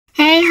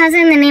how's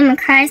it in the name of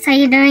Christ? How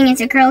you doing? It's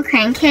your girl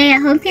Crank. I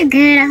hope you're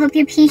good. I hope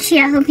you're peachy.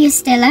 I hope you're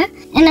stellar.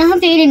 And I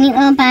hope you're eating a neat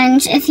little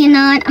bunch. If you're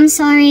not, I'm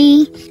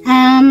sorry.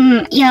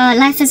 Yeah,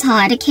 life is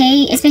hard,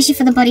 okay? Especially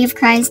for the body of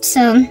Christ.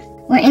 So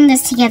we're in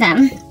this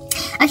together.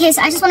 Okay,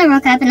 so I just want to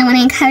rock up and I want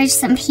to encourage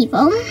some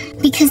people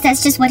because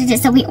that's just what it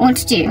is that we ought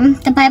to do.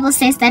 The Bible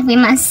says that we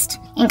must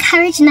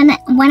encourage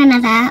one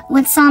another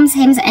with psalms,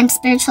 hymns, and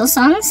spiritual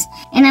songs.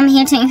 And I'm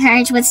here to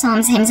encourage with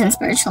psalms, hymns, and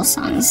spiritual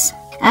songs.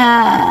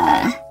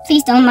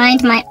 Please don't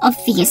mind my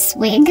obvious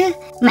wig.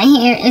 My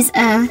hair is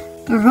a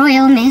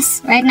royal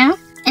mess right now,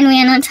 and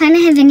we are not trying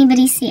to have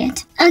anybody see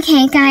it.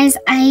 Okay, guys,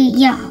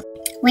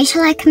 where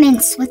shall I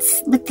commence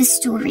with the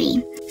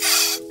story?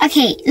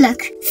 Okay,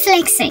 look,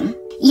 flexing.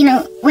 You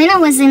know, when I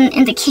was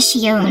in the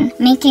kitchen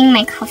making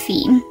my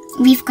coffee,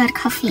 we've got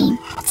coffee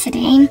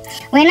today.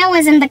 When I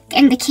was in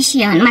the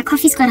kitchen, my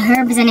coffee's got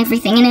herbs and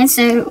everything in it.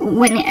 So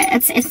when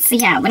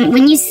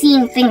when you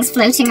see things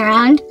floating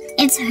around,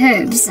 it's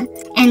herbs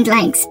and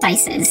like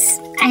spices.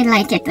 I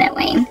like it that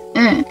way.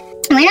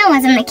 When I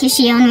was in the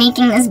kitchen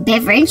making this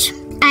beverage,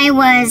 I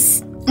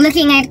was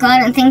looking at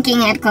God and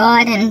thinking at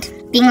God and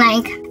being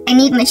like, I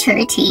need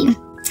maturity.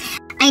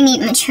 I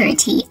need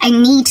maturity. I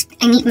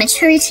need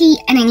maturity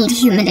and I need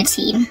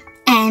humility.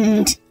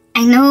 And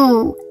I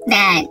know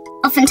that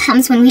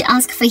oftentimes when we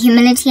ask for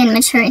humility and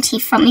maturity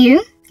from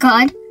you,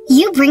 God,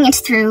 you bring it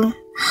through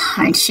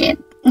hardship.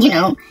 You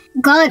know,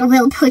 God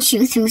will put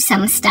you through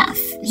some stuff.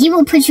 He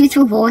will put you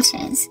through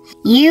waters.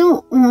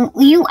 You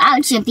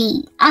out your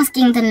be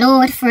asking the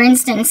Lord, for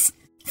instance,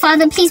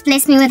 Father, please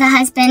bless me with a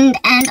husband.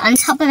 And on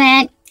top of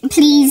that,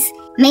 please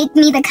make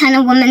me the kind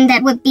of woman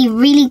that would be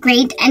really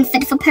great and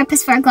fit for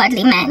purpose for a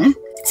godly man.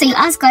 So you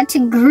ask God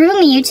to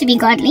groom you to be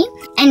godly,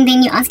 and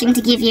then you ask him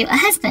to give you a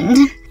husband.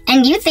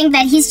 And you think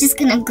that he's just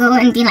gonna go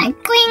and be like,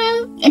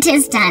 "Quing, it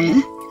is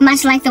done."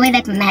 Much like the way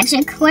that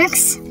magic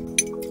works.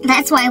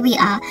 That's why we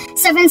are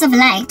servants of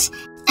light,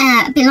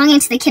 belonging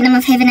to the kingdom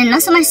of heaven, and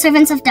not so much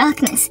servants of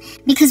darkness.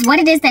 Because what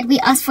it is that we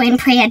ask for in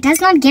prayer does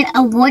not get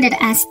awarded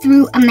us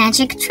through a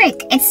magic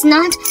trick. It's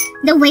not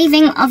the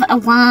waving of a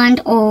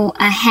wand or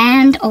a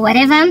hand or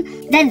whatever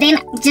that then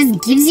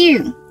just gives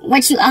you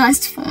what you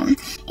asked for.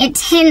 It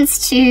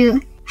tends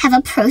to have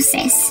a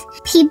process.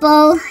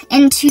 People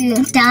into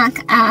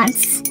dark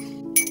arts,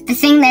 the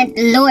thing that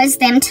lures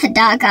them to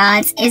dark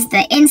arts is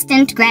the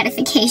instant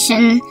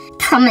gratification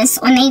promise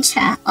or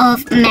nature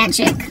of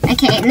magic.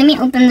 Okay, let me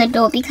open the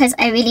door because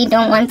I really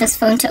don't want this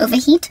phone to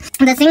overheat.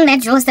 The thing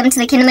that draws them to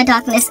the kingdom of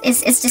darkness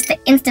is just the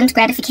instant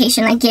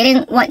gratification, like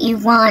getting what you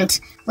want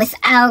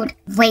without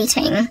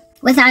waiting.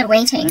 Without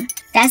waiting.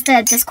 That's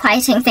the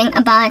disquieting thing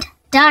about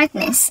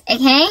darkness,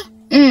 okay?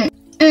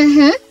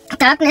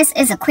 Darkness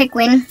is a quick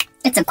win.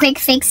 It's a quick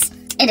fix.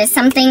 It is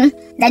something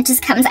that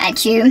just comes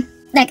at you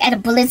like at a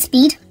bullet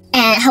speed.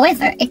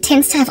 However, it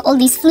tends to have all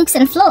these flukes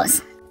and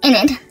flaws in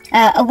it.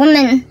 A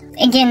woman,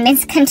 again,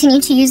 let's continue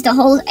to use the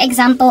whole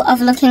example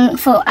of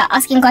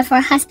asking God for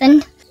a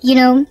husband. You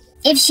know,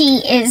 if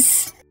she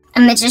is a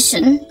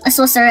magician, a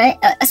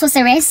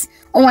sorceress,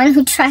 or one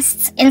who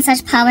trusts in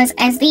such powers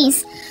as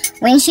these,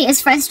 when she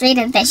is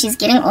frustrated that she's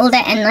getting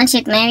older and not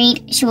yet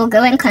married, she will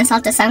go and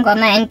consult a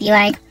sangoma and be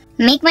like,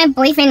 make my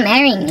boyfriend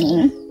marry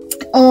me,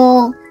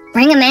 or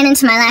bring a man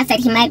into my life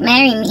that he might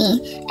marry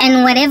me,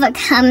 and whatever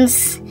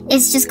comes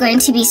is just going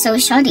to be so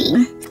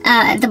shoddy.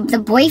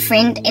 The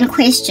boyfriend in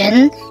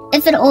question,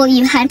 if at all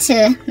you had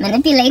to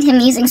manipulate him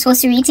using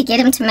sorcery to get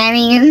him to marry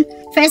you,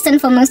 first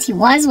and foremost, he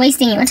was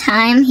wasting your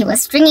time, he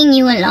was stringing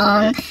you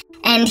along,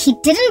 and he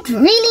didn't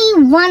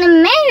really want to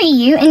marry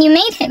you, and you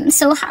made him.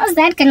 So how's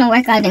that gonna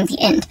work out in the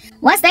end?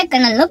 What's that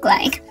gonna look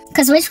like?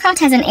 Because witchcraft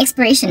has an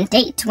expiration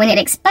date. When it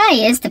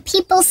expires, the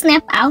people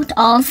snap out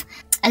of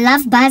a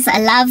love buzz, a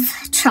love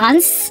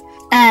trance,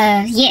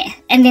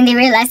 and then they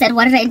realize that,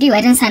 what did I do?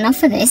 I didn't sign up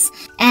for this.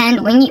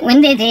 And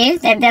when they're there,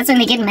 that's when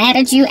they get mad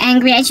at you,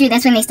 angry at you.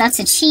 That's when they start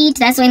to cheat.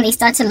 That's when they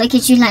start to look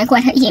at you like,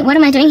 what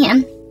am I doing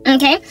here?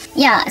 Okay,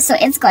 yeah, so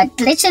it's got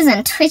glitches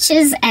and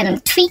twitches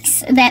and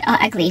tweaks that are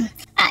ugly.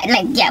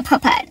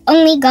 Proper.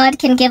 Only God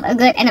can give a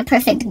good and a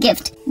perfect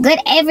gift.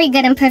 Every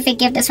good and perfect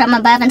gift is from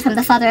above and from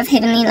the Father of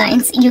heavenly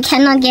lights. You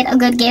cannot get a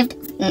good gift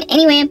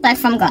anywhere but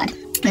from God.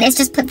 Let's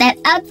just put that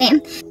out there.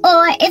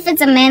 Or if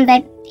it's a man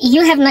that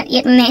you have not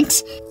yet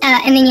met,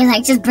 and then you're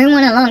like, just bring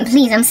one along,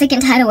 please, I'm sick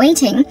and tired of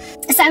waiting.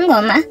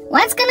 Sangoma,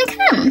 what's gonna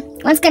come?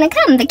 What's gonna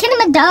come? The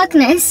kingdom of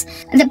darkness,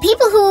 the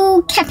people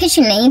who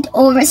capitulate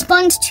or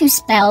respond to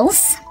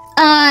spells,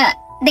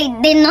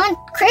 they're not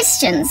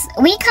Christians.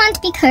 We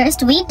can't be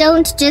cursed. We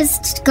don't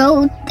just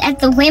go at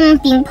the whim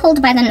being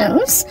pulled by the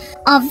nose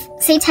of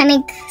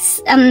satanic,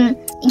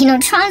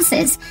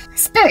 trances.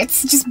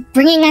 Spirits just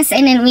bringing us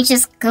in and we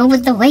just go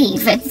with the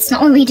wave. It's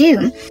not what we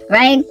do,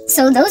 right?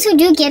 So those who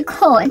do get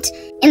caught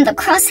in the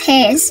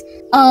crosshairs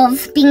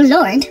of being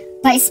lured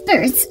by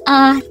spirits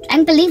are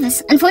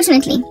unbelievers,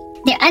 unfortunately.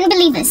 They're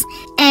unbelievers.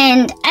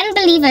 And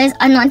unbelievers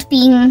are not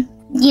being,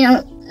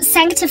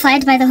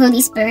 sanctified by the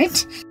Holy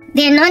Spirit.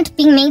 They're not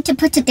being made to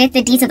put to death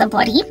the deeds of the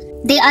body.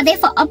 They are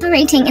therefore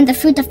operating in the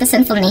fruit of the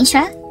sinful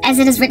nature. as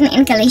it is written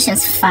in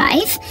Galatians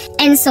 5.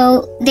 And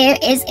so there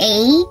is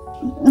a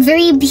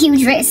very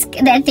huge risk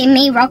that they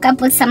may rock up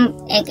with some,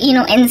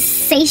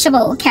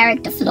 insatiable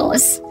character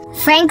flaws.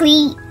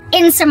 Frankly,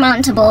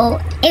 insurmountable,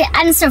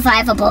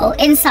 unsurvivable,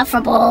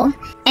 insufferable,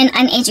 and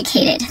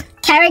uneducated.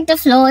 Character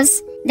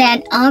flaws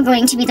that are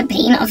going to be the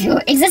bane of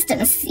your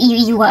existence.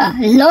 You are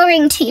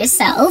luring to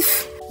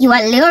yourself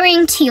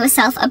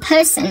a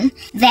person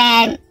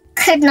that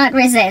could not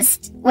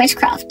resist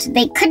witchcraft.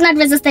 They could not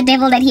resist the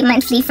devil that he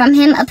might flee from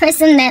him. A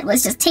person that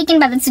was just taken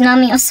by the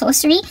tsunami of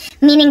sorcery,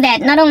 meaning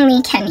that not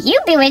only can you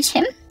bewitch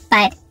him,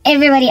 but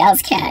everybody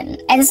else can.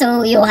 And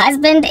so your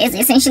husband is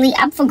essentially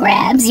up for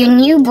grabs. Your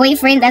new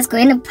boyfriend that's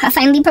going to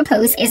finally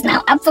propose is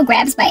now up for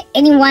grabs by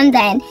anyone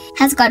that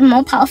has got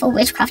more powerful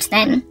witchcraft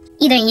than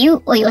either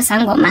you or your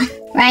sangoma,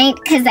 right?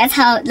 Because that's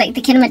how the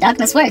kingdom of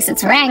darkness works.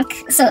 It's rank.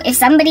 So if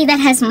somebody that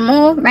has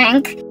more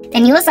rank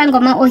than your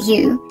sangoma or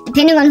you,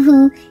 depending on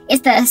who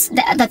is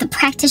the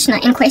practitioner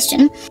in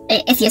question,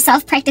 if you're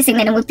self-practicing,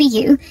 then it would be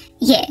you.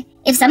 Yeah.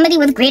 If somebody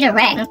with greater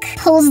rank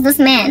pulls this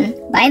man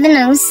by the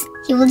nose,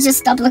 he will just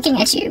stop looking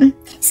at you.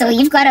 So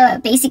you've got a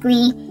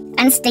basically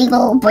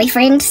unstable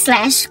boyfriend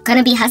 /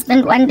 gonna be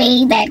husband one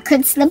day that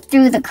could slip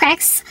through the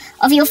cracks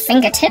of your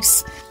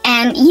fingertips,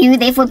 and you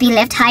therefore be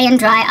left high and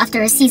dry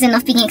after a season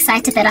of being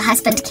excited that a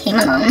husband came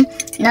along.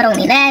 Not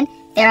only that,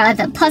 there are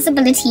the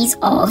possibilities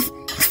of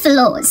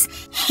flaws,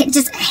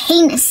 just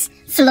heinous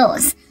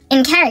flaws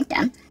in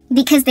character,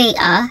 because they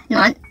are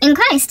not in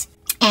Christ.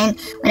 And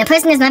when a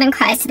person is not in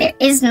Christ, there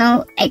is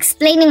no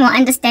explaining or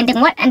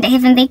understanding what under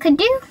heaven they could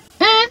do,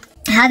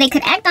 how they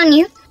could act on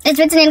you. It's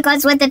written in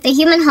God's word that the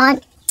human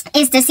heart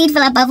is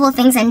deceitful above all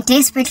things and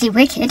desperately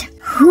wicked.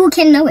 Who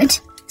can know it?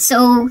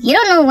 So you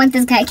don't know what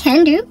this guy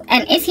can do,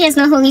 and if he has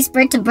no Holy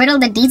Spirit to bridle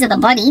the deeds of the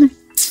body,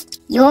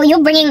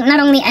 you're bringing not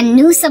only a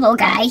noosable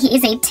guy, he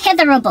is a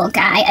tetherable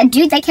guy, a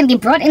dude that can be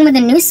brought in with a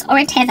noose or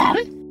a tether,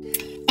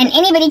 and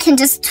anybody can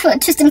just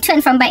twist and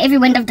turn from by every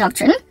wind of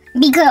doctrine,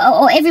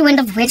 or every wind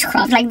of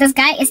witchcraft. This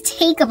guy is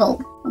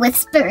takeable with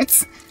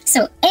spirits,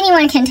 so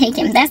anyone can take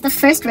him. That's the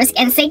first risk.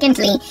 And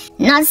secondly,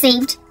 not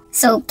saved,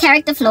 so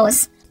character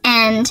flaws,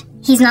 and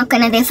he's not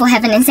going to therefore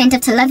have an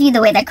incentive to love you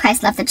the way that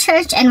Christ loved the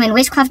church. And when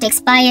witchcraft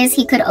expires,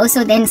 he could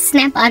also then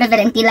snap out of it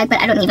and be like, but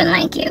I don't even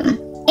like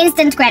you.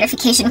 Instant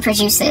gratification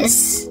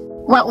produces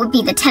what would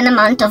be the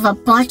tantamount of a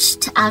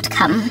botched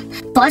outcome,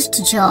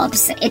 botched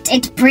jobs.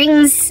 It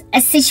brings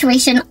a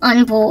situation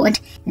on board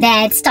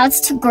that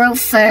starts to grow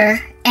fur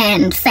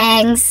and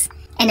fangs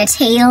and a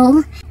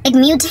tail. It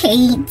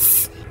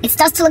mutates. It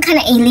starts to look kind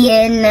of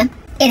alien.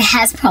 It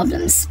has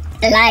problems.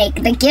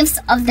 The gifts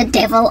of the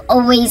devil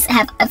always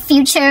have a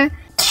future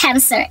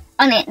cancer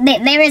on it.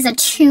 There is a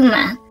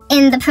tumor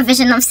in the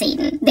provision of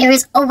Satan. There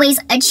is always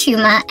a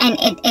tumor, and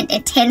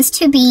it tends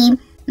to be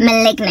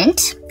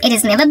malignant. It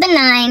is never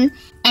benign,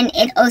 and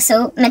it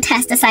also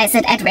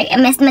metastasizes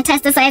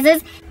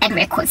at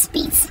record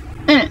speeds.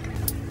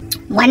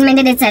 1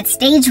 minute it's at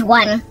stage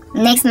 1,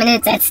 next minute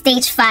it's at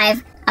stage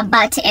 5,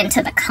 about to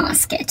enter the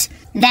casket.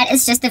 That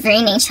is just the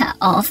very nature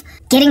of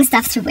getting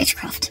stuff through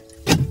witchcraft.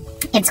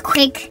 It's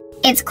quick,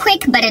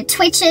 but it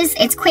twitches.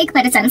 It's quick,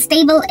 but it's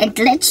unstable. It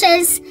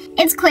glitches.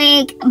 It's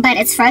quick, but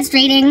it's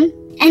frustrating.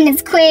 And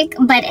it's quick,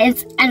 but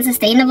it's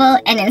unsustainable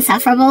and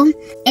insufferable.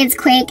 It's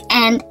quick,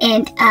 and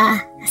it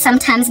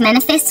sometimes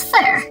manifests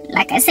fur.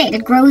 Like I said,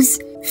 it grows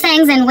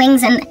fangs and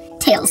wings and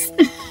tails.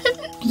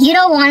 You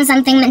don't want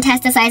something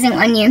metastasizing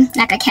on you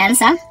like a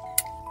cancer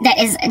that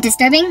is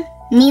disturbing,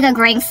 neither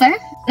growing fur,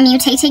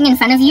 mutating in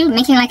front of you,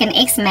 making like an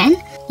X-Man.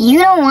 You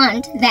don't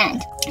want that.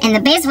 And the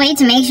best way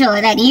to make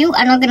sure that you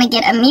are not going to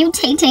get a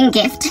mutating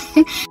gift,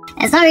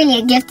 it's not really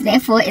a gift,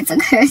 therefore it's a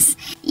curse,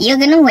 you're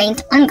going to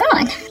wait on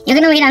God. You're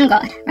going to wait on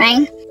God,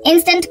 right?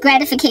 Instant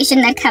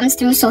gratification that comes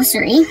through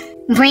sorcery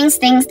brings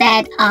things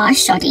that are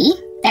shoddy,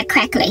 that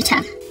crack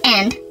later.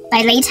 And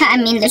by later, I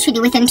mean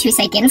literally within 2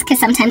 seconds, because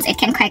sometimes it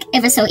can crack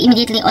ever so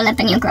immediately all up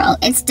in your girl.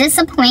 It's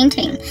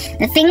disappointing.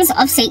 The things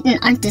of Satan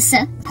are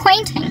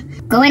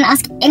disappointing. Go and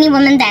ask any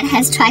woman that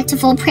has tried to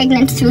fall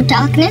pregnant through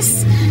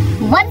darkness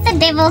what the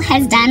devil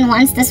has done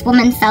once this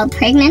woman fell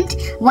pregnant,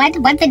 what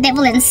the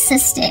devil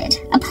insisted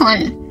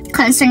upon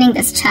concerning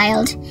this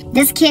child.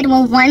 This kid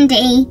will one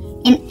day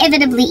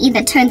inevitably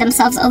either turn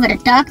themselves over to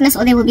darkness,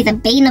 or they will be the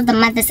bane of the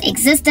mother's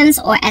existence,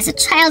 or as a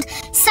child,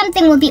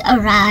 something will be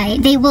awry.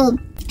 They will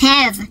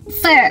have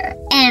fur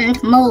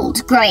and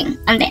mold growing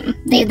on them.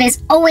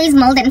 There's always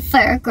mold and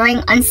fur growing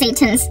on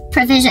Satan's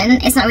provision.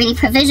 It's not really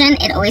provision.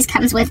 It always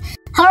comes with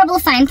horrible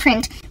fine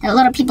print that a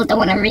lot of people don't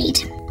want to read.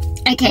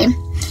 Okay.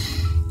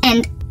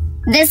 And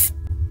this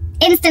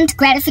instant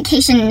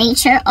gratification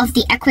nature of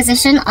the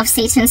acquisition of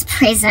Satan's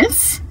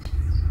presence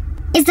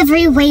is the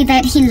very way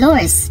that he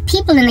lures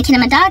people in the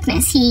kingdom of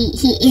darkness.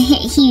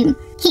 He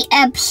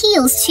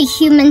appeals to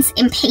humans'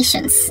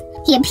 impatience.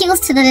 He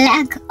appeals to the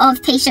lack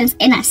of patience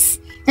in us.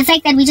 The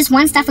fact that we just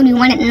want stuff and we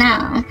want it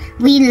now.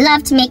 We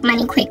love to make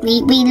money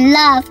quickly. We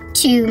love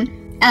to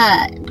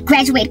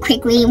graduate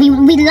quickly. We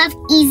love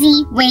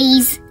easy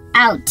ways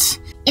out.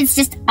 It's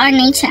just our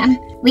nature.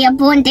 We are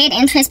born dead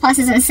in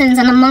trespasses and sins,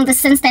 and among the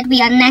sins that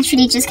we are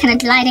naturally just kind of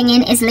gliding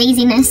in is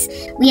laziness.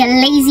 We are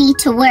lazy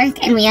to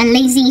work and we are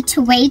lazy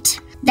to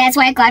wait. That's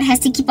why God has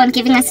to keep on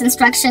giving us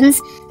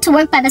instructions to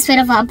work by the sweat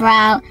of our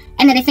brow,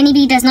 and that if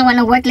anybody does not want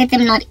to work, let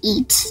them not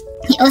eat.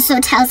 He also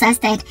tells us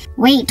that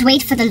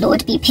wait for the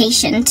Lord, be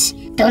patient.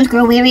 Don't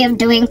grow weary of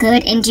doing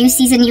good. In due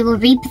season you will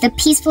reap the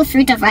peaceful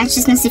fruit of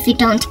righteousness if you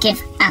don't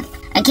give up.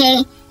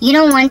 Okay? You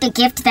don't want a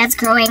gift that's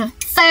growing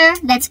fur,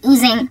 that's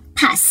oozing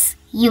pus.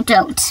 You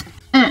don't.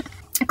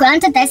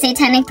 Granted that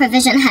satanic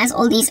provision has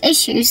all these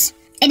issues,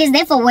 it is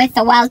therefore worth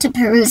the while to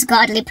peruse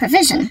godly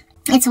provision.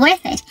 It's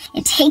worth it.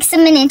 It takes a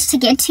minute to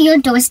get to your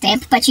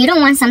doorstep, but you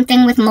don't want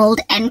something with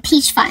mold and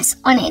peach fuzz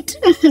on it.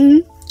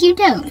 You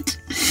don't.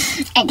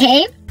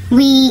 Okay?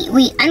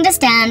 We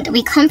understand,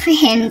 we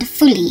comprehend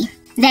fully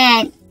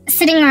that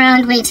sitting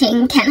around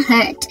waiting can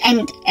hurt,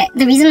 and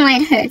the reason why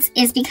it hurts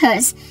is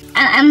because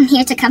I'm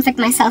here to comfort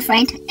myself,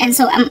 right? And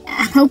so I'm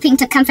hoping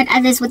to comfort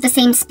others with the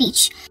same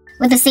speech,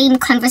 with the same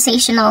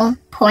conversational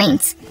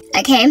points.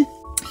 Okay?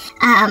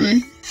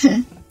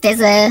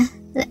 There's a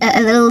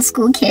little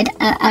school kid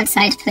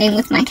outside playing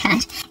with my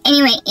cat.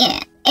 Anyway,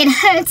 it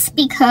hurts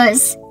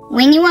because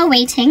when you are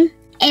waiting,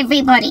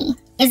 everybody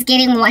is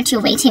getting what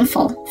you're waiting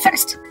for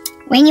first.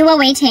 When you are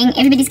waiting,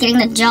 everybody's getting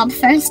the job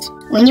first.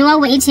 When you are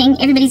waiting,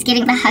 everybody's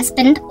getting the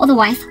husband or the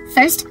wife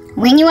first.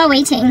 When you are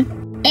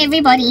waiting,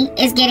 everybody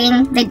is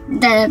getting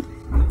the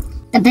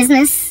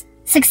business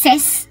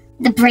success,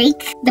 the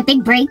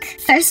big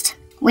break first.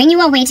 When you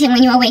are waiting,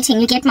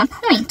 you get my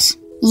point.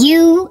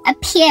 You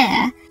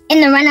appear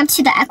in the run-up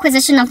to the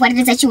acquisition of what it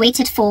is that you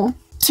waited for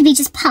to be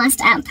just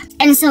passed up,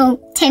 and so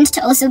tend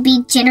to also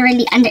be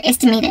generally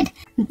underestimated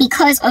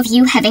because of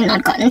you having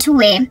not gotten to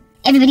where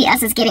everybody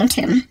else is getting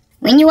to.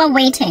 When you are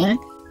waiting,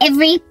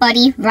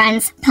 everybody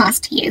runs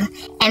past you,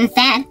 and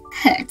that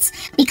hurts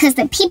because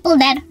the people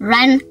that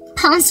run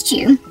past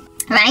you,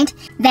 right,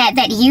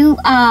 that you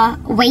are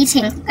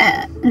waiting,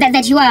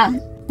 that you are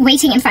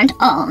waiting in front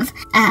of,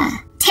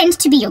 tend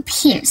to be your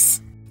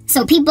peers.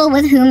 So people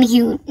with whom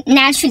you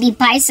naturally,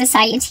 by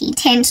society,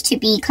 tend to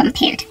be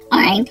compared,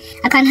 alright?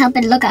 I can't help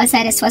but look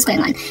outside as to what's going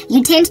on.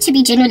 You tend to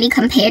be generally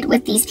compared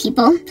with these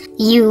people.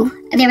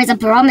 There is a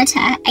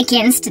barometer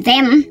against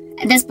them.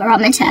 This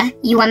barometer,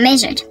 you are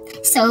measured.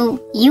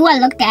 So you are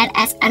looked at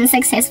as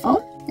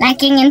unsuccessful,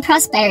 lacking in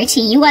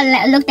prosperity. You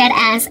are looked at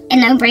as a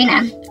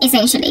no-brainer,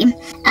 essentially.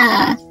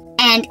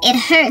 And it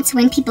hurts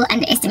when people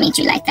underestimate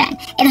you like that.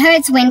 It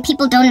hurts when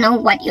people don't know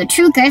what your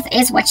true girth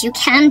is, what you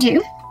can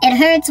do. It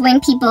hurts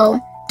when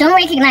people don't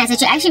recognize that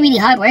you're actually really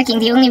hardworking.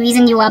 The only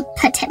reason you are,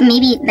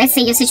 maybe, let's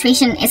say your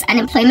situation is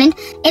unemployment,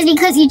 is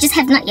because you just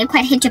have not yet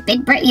quite hit your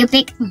big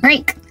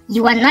break.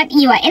 You are in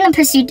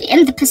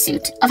the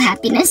pursuit of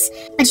happiness,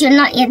 but you're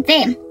not yet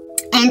there.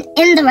 And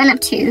in the run-up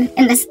to,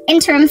 in this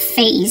interim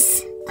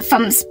phase,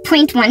 from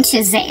point 1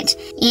 to Z,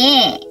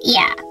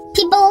 yeah,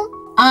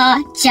 people are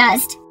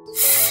just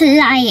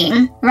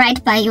flying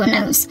right by your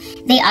nose.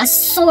 They are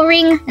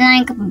soaring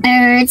like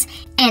birds,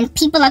 and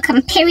people are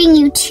comparing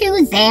you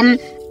to them,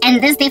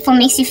 and this therefore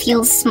makes you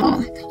feel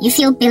small. You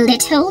feel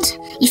belittled,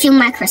 you feel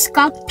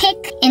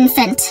microscopic,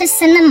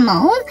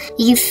 infinitesimal,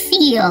 you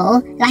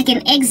feel like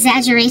an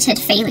exaggerated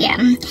failure.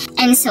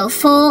 And so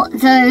for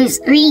those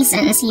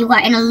reasons, you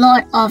are in a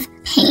lot of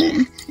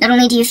pain. Not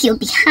only do you feel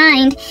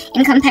behind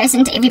in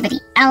comparison to everybody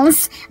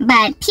else,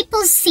 but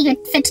people see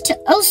it fit to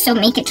also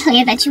make it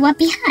clear that you are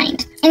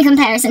behind in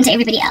comparison to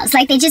everybody else.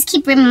 Like, they just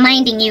keep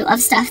reminding you of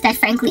stuff that,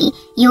 frankly,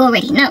 you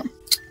already know.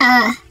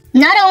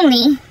 Not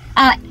only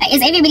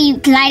is everybody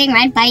gliding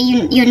right by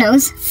your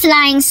nose,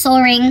 flying,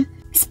 soaring,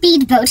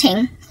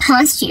 speedboating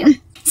past you,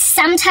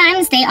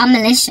 sometimes they are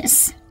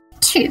malicious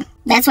too.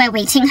 That's why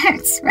waiting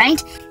hurts,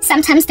 right?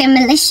 Sometimes they're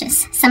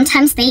malicious.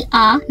 Sometimes they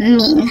are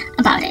mean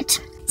about it.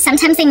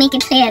 Sometimes they make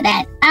it clear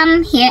that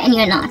I'm here and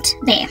you're not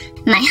there.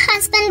 My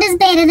husband is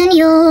better than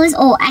yours,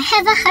 or I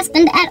have a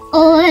husband at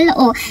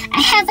all, or I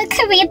have a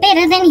career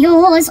better than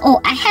yours, or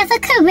I have a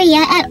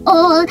career at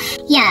all.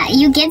 Yeah,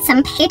 you get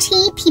some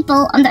petty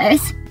people on the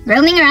earth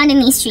roaming around in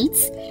these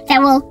streets that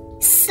will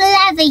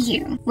slather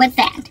you with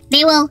that.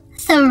 They will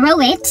throw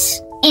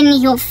it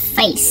in your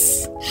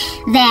face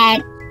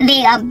that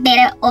they are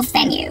better off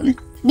than you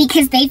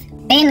because they've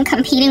been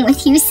competing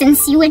with you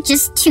since you were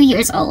just 2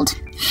 years old.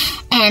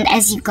 And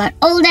as you got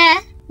older,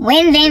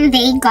 when then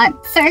they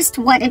got first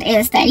what it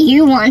is that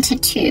you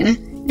wanted to,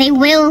 they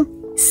will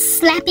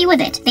slap you with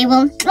it. They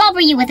will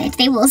clobber you with it.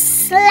 They will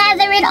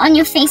slather it on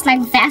your face like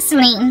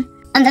Vaseline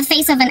on the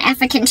face of an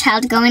African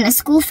child going to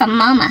school from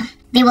mama.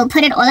 They will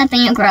put it all up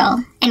in your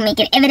grill and make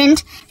it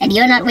evident that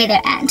you're not where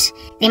they're at.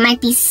 They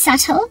might be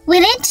subtle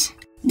with it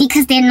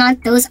because they're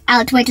not those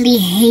outwardly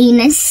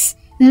heinous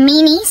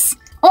meanies,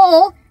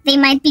 or they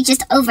might be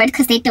just over it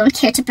because they don't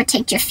care to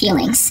protect your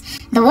feelings.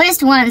 The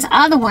worst ones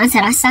are the ones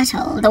that are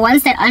subtle, the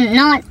ones that are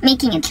not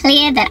making it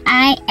clear that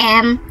I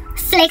am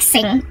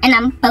flexing and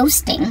I'm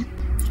boasting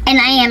and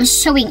I am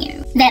showing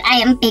you that I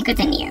am bigger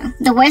than you.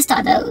 The worst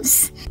are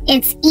those.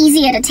 It's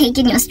easier to take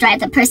in your stride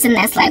the person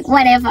that's like,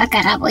 whatever,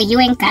 Karabo, you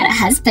ain't got a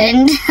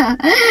husband.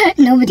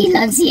 Nobody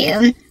loves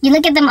you. You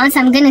look at them on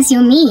some goodness,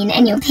 you're mean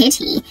and you're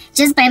petty.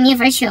 Just by mere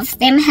virtue of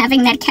them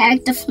having that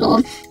character flaw,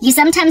 you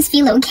sometimes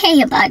feel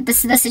okay about the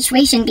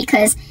situation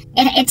because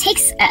it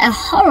takes a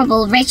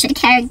horrible, wretched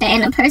character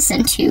in a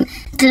person to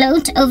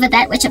gloat over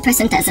that which a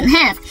person doesn't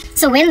have.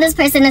 So when this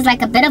person is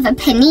like a bit of a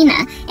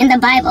Penina in the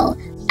Bible,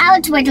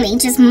 outwardly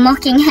just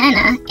mocking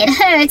Hannah, it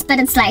hurts, but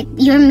it's like,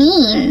 you're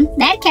mean.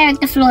 That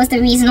character flaw is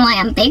the reason why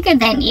I'm bigger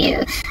than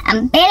you.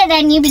 I'm better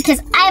than you because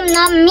I'm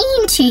not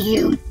mean to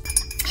you.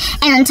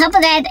 And on top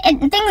of that,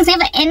 things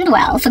never end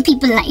well for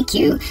people like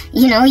you.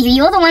 You know,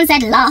 you're the ones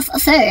that laugh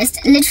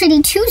first,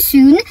 literally too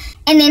soon,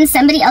 and then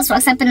somebody else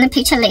walks up in the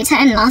picture later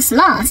and laughs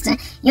last.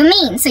 You're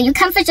mean, so you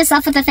comfort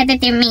yourself with the fact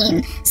that they're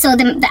mean. So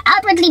the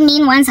outwardly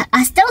mean ones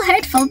are still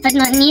hurtful, but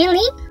not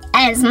nearly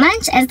as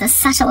much as the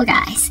subtle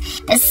guys.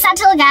 The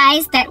subtle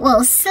guys that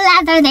will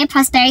slather their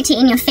prosperity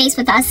in your face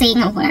without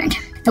saying a word.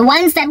 The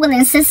ones that will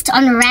insist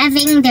on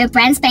raving their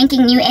brand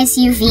spanking new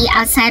SUV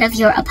outside of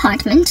your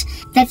apartment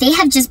that they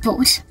have just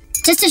bought.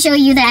 Just to show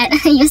you that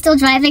you're still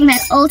driving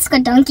that old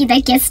Skodonki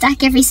that gets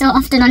stuck every so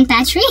often on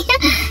battery.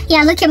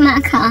 Yeah, look at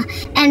my car.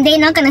 And they're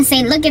not gonna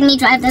say, look at me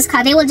drive this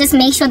car. They will just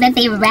make sure that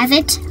they rev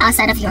it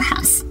outside of your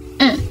house.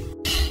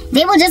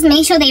 They will just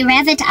make sure they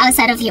rev it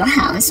outside of your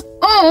house.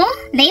 Or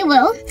they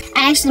will.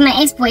 Actually, my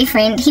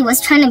ex-boyfriend, he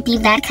was trying to be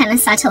that kind of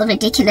subtle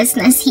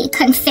ridiculousness. He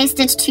confessed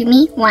it to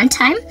me one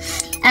time.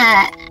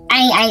 I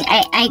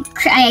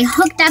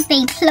hooked up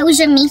a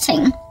closure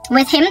meeting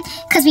with him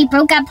because we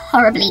broke up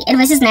horribly. It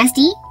was just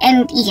nasty,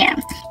 and yeah.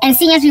 And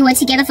seeing as we were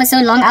together for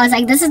so long, I was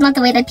like, this is not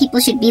the way that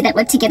people should be that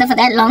were together for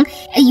that long.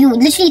 You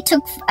literally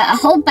took a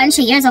whole bunch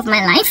of years of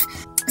my life.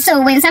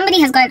 So when somebody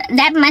has got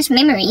that much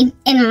memory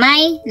in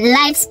my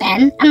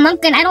lifespan, I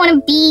don't want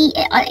to be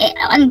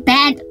on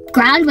bad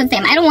ground with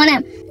them. I don't want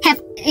to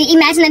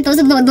imagine that those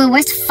are the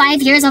worst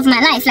 5 years of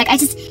my life. Like, I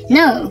just,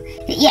 no.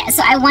 Yeah,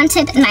 so I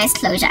wanted nice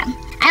closure.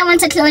 I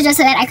wanted closure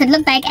so that I could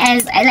look back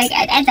as, like,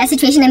 at that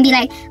situation and be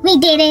like, we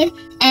did it,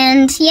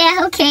 and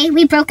yeah, okay,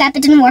 we broke up,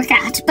 it didn't work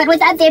out. But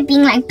without there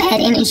being, like,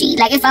 bad energy.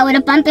 Like, if I were to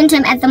bump into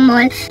him at the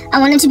mall, I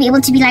wanted to be able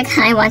to be like,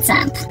 hi, what's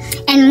up?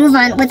 And move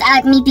on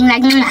without me being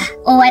like,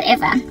 or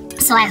whatever.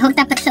 So I hooked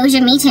up a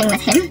closure meeting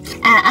with him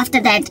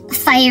after that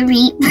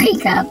fiery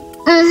breakup.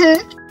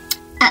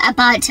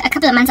 About a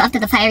couple of months after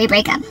the fiery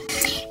breakup.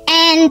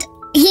 And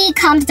he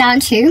calmed down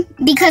too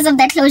because of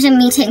that closure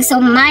meeting. So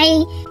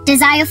my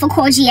desire for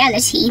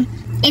cordiality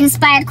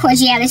inspired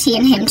cordiality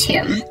in him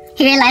too.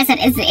 He realized that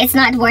it's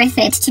not worth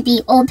it to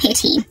be all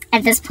petty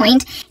at this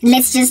point.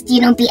 Let's just,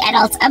 be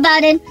adults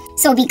about it.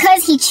 So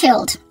because he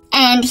chilled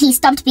and he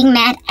stopped being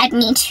mad at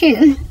me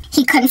too,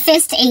 he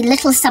confessed a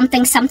little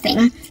something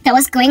that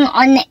was going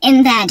on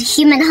in that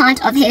human heart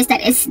of his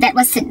that is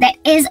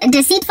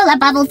deceitful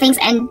above all things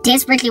and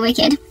desperately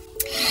wicked.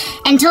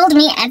 And told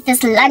me at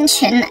this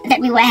luncheon that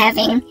we were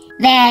having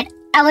that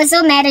I was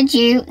so mad at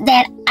you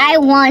that I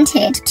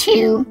wanted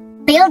to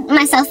build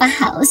myself a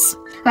house,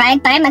 right?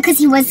 Because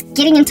he was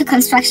getting into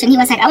construction. He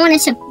was like, I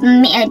wanted to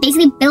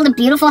basically build a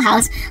beautiful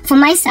house for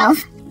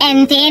myself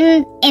and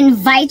then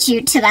invite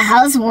you to the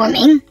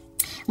housewarming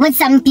with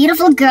some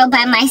beautiful girl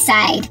by my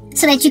side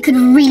so that you could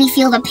really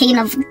feel the pain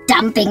of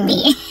dumping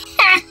me.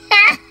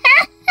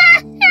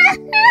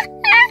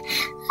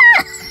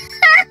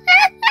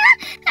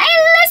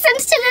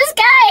 To this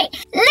guy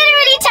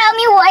literally tell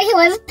me what he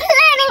was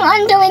planning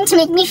on doing to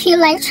make me feel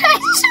like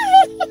trash.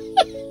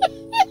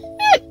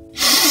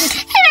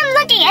 And I'm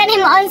looking at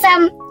him on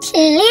some,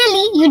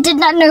 clearly you did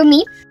not know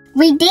me.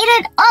 We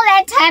dated all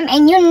that time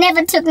and you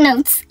never took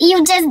notes.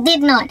 You just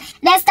did not.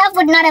 That stuff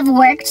would not have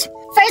worked.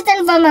 First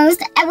and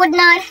foremost, I would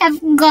not have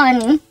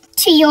gone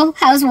to your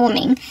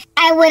housewarming.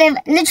 I would have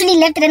literally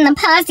left it in the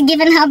past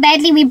given how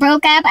badly we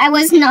broke up. I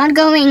was not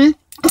going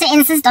to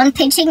insist on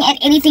pitching at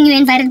anything you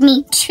invited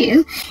me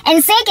to.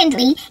 And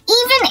secondly,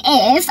 even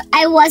if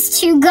I was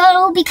to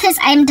go because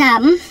I'm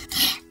dumb,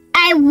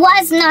 I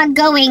was not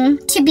going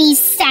to be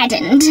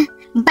saddened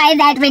by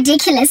that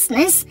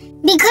ridiculousness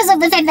because of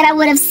the fact that I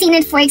would have seen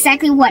it for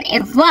exactly what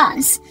it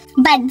was.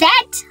 But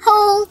that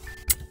whole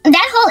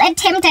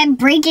attempt at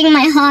breaking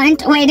my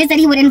heart, where it is that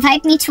he would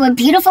invite me to a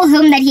beautiful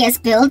home that he has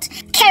built,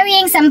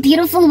 carrying some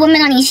beautiful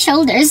woman on his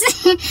shoulders,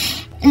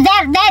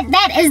 that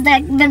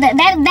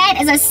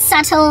is a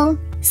subtle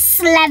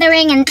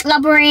slathering and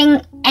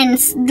clobbering and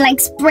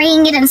like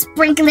spraying it and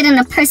sprinkling it in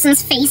a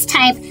person's face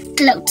type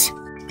gloat.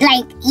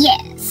 Like, yeah,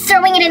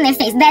 throwing it in their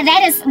face.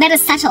 That is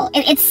subtle.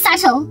 It's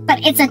subtle,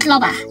 but it's a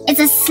clobber. It's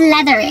a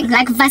slathering,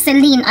 like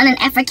Vaseline on an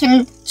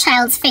African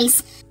child's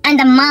face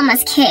under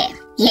mama's care.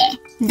 Yeah,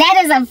 that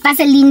is a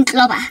Vaseline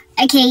clobber.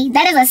 Okay,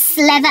 that is a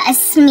slather, a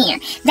smear.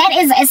 That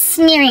is a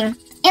smearing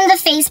in the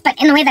face, but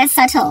in a way that's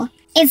subtle.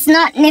 It's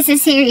not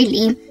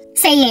necessarily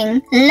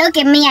saying, look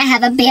at me, I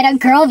have a better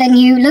girl than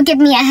you. Look at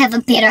me, I have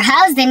a better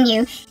house than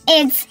you.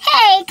 It's,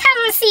 hey,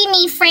 come see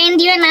me, friend.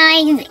 You and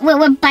I,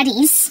 we're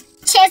buddies.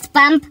 Chest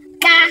bump.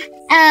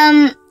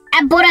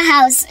 I bought a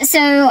house, so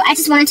I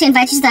just wanted to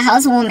invite you to the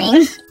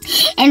housewarming.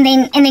 And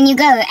then you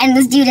go, and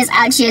this dude is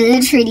out here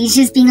literally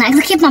just being like,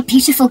 look at my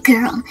beautiful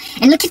girl,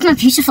 and look at my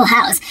beautiful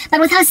house, but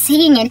without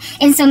saying it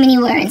in so many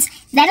words.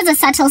 That is a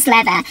subtle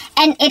slather,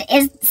 and it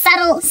is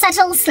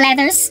subtle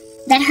slathers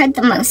that hurt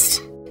the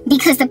most.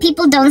 Because the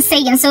people don't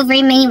say in so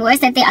very many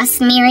words that they are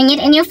smearing it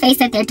in your face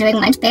that they're doing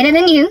much better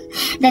than you,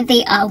 that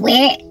they are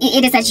where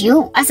it is that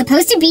you are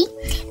supposed to be,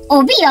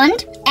 or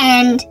beyond,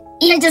 and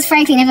you're just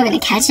frankly never going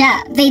to catch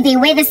up. They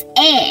wear this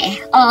air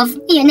of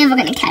you're never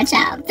going to catch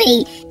up.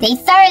 They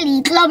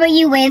thoroughly clobber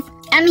you with,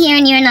 I'm here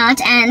and you're not,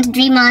 and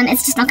dream on,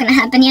 it's just not going to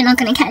happen, you're not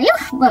going to catch you.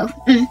 Whoa.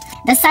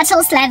 The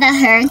subtle slather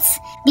hurts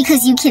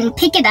because you can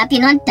pick it up,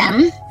 you're not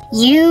dumb.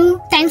 You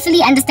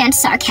thankfully understand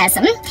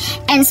sarcasm,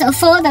 and so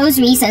for those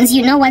reasons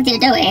you know what they're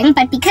doing,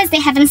 but because they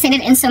haven't said it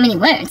in so many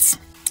words,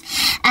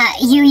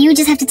 you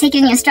just have to take it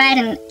in your stride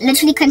and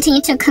literally continue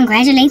to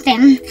congratulate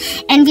them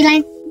and be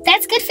like,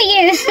 that's good for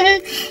you.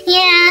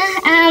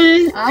 Yeah,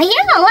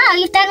 wow,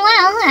 you've done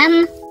well.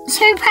 I'm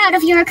so proud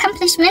of your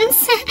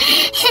accomplishments.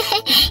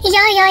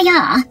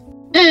 yeah.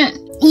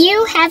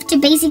 You have to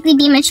basically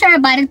be mature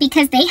about it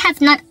because they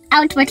have not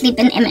outwardly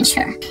been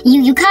immature.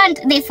 You can't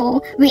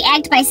therefore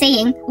react by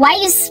saying, why are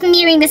you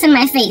smearing this in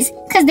my face?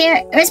 Because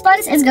their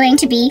response is going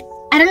to be,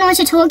 I don't know what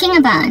you're talking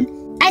about.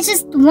 I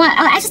just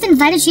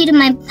invited you to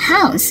my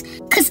house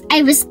because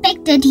I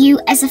respected you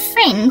as a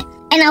friend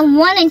and I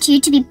wanted you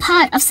to be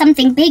part of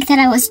something big that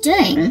I was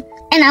doing.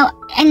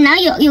 And now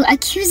you're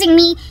accusing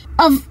me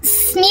of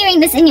smearing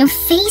this in your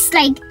face,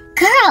 like,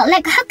 girl,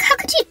 like, how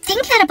could you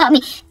think that about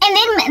me? And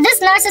then this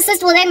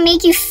narcissist will then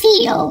make you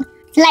feel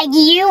like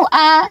you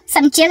are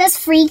some jealous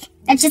freak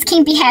that just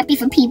can't be happy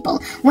for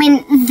people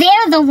when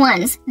they're the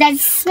ones that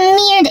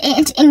smeared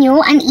it in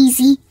your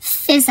uneasy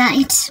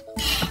fizzite.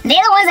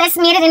 They're the ones that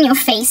smeared it in your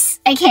face,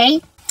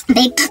 okay?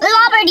 They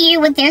clobbered you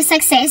with their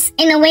success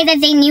in a way that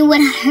they knew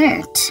would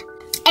hurt.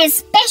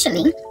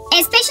 Especially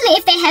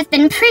if they have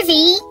been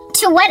privy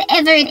to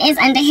whatever it is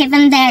under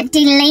heaven that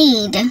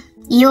delayed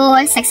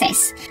your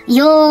success,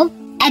 your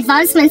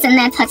advancements in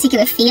that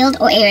particular field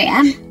or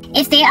area.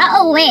 If they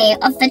are aware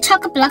of the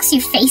chock-a-blocks you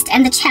faced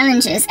and the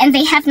challenges, and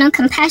they have no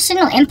compassion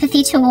or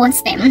empathy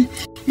towards them,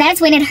 that's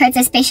when it hurts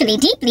especially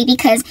deeply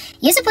because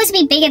you're supposed to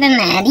be bigger than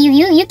that.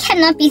 You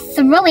cannot be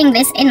throwing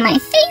this in my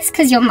face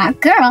because you're my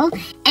girl.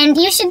 And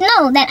you should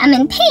know that I'm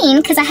in pain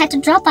because I had to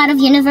drop out of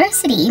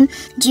university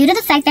due to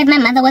the fact that my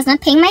mother was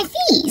not paying my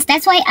fees.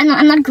 That's why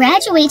I'm not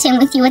graduating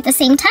with you at the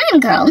same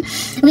time, girl.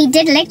 We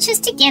did lectures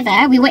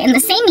together. We were in the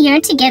same year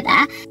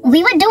together.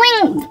 We were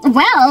doing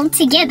well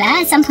together.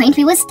 At some point,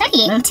 we were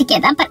studying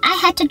together, but I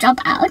had to drop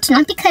out,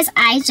 not because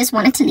I just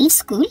wanted to leave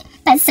school,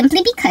 but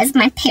simply because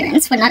my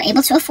parents were not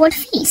able to afford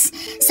fees.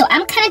 So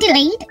I'm kind of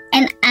delayed,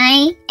 and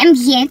I am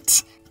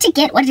yet to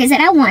get what it is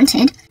that I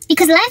wanted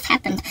because life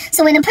happened.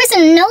 So when a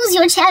person knows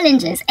your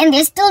challenges and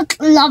they're still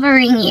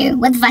clobbering you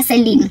with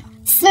Vaseline,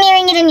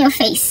 smearing it in your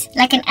face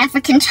like an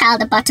African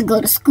child about to go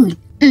to school,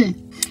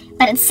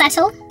 but it's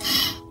subtle.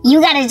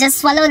 You gotta just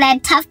swallow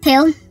that tough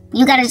pill.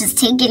 You gotta just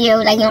take it,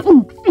 you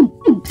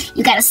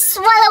gotta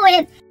swallow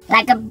it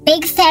like a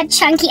big fat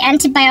chunky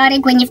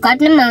antibiotic when you've got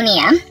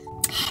pneumonia.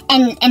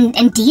 And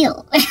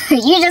deal.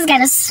 You just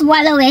gotta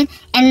swallow it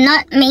and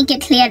not make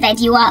it clear that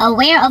you are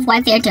aware of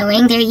what they're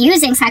doing. They're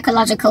using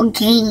psychological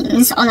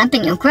games all up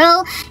in your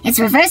grill.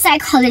 It's reverse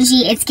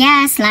psychology, it's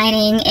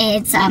gaslighting,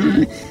 it's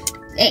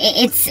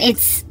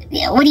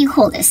what do you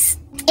call this?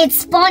 It's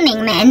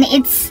spawning, man.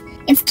 It's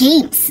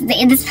games.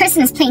 This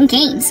person is playing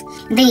games.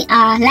 They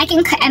are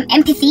lacking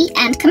empathy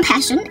and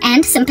compassion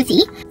and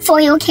sympathy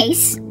for your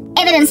case,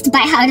 evidenced by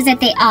how it is that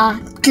they are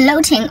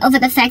gloating over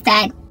the fact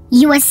that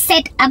you were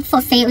set up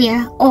for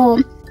failure, or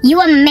you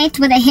were met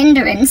with a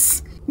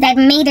hindrance that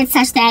made it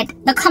such that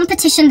the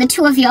competition the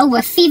two of y'all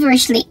were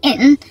feverishly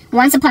in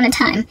once upon a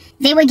time,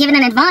 they were given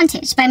an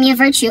advantage by mere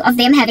virtue of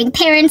them having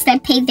parents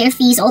that paid their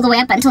fees all the way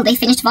up until they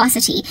finished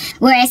varsity,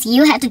 whereas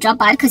you had to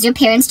drop out because your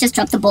parents just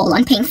dropped the ball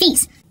on paying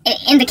fees.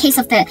 In the case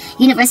of the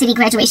university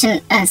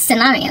graduation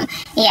scenario,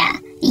 yeah,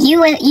 you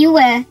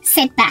were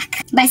set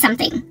back by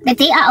something that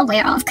they are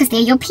aware of because they're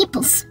your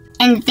peoples,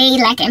 and they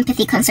lack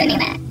empathy concerning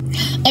that.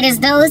 It is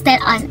those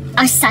that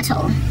are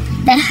subtle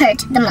that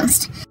hurt the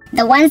most.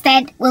 The ones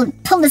that will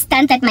pull the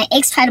stunt that my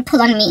ex tried to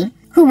pull on me,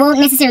 who won't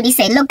necessarily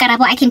say, look,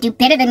 Karabo, I can do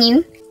better than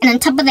you, and on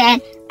top of that,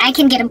 I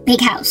can get a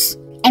big house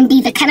and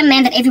be the kind of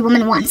man that every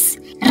woman wants.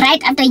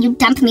 Right after you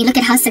dump me, look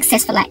at how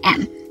successful I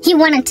am. He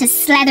wanted to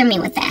slather me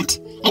with that,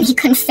 and he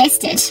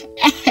confessed it.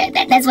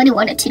 That's what he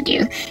wanted to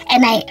do,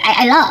 and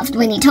I laughed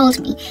when he told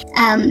me.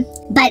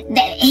 But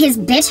his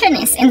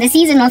bitterness, in the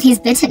season of his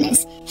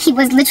bitterness, he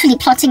was literally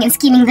plotting and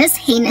scheming this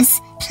heinous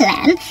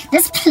plan.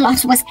 This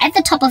plot was at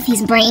the top of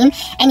his brain,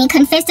 and he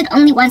confessed it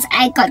only once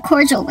I got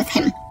cordial with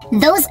him.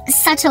 Those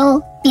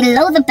subtle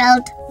below the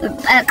belt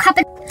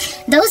carpet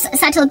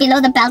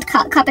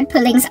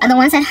pullings are the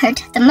ones that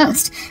hurt the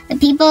most. The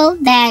people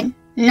that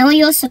know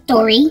your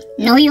story,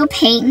 know your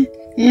pain,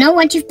 know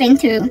what you've been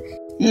through,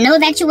 know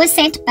that you were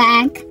set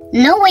back,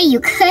 know where you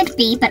could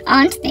be but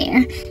aren't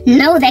there,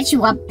 know that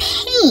you are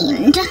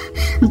pained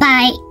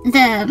by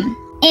the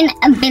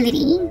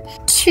inability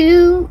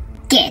to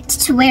get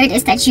to where it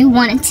is that you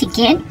wanted to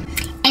get,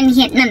 and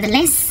yet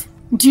nonetheless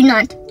do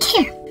not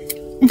care.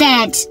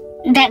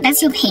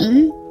 That's your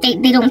pain.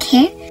 They don't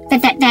care.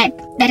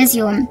 That is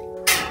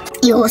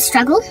your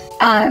struggle.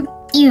 Are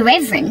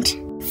irreverent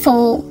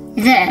for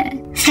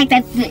the fact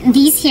that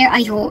these here are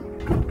your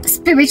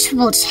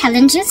spiritual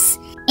challenges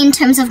in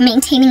terms of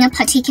maintaining a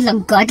particular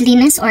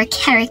godliness or a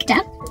character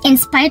in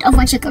spite of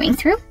what you're going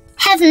through.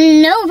 Have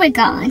no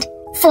regard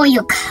for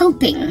your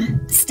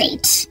coping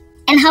state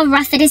and how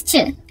rough it is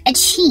to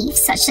achieve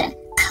such a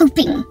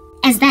coping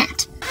as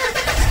that.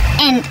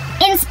 And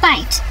in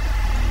spite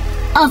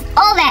of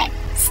all that,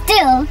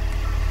 still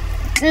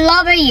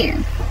clobber you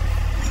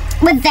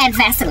with that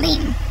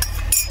Vaseline.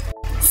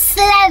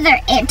 Slather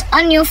it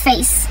on your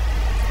face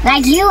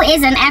like you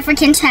is an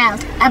African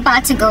child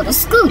about to go to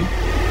school.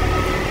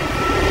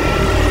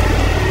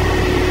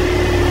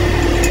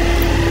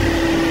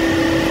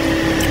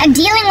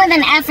 Dealing with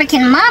an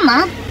African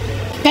mama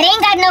that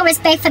ain't got no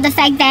respect for the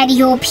fact that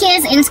your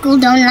peers in school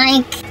don't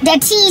like,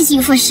 that tease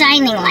you for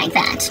shining like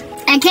that.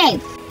 Okay,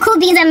 cool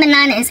beans and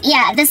bananas.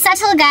 Yeah, the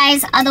subtle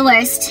guys are the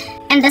worst.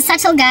 And the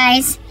subtle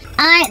guys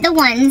are the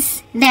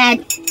ones that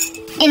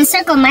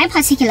encircle my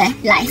particular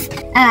life.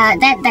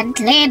 That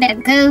Claire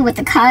better go with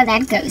the car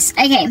that goes.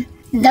 Okay,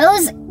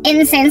 those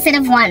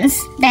insensitive ones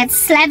that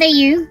slather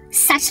you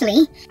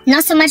subtly,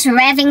 not so much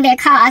revving their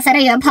car outside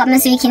of your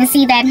apartment so you can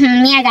see that,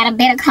 me, I got a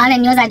better car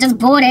than yours, I just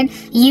bought it.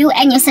 You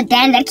and your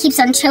sedan that keeps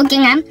on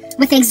choking up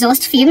with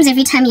exhaust fumes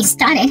every time you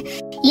start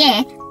it.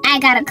 Yeah, I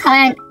got a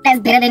car that's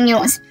better than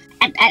yours.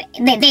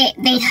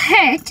 They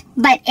hurt,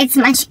 but it's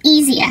much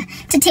easier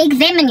to take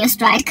them in your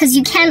stride because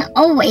you can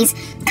always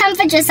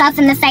comfort yourself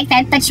in the fact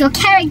that, but your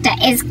character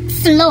is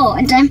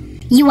flawed.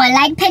 You are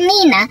like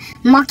Penina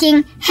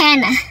mocking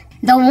Hannah.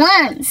 The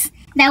ones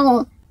that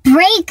will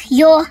break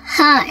your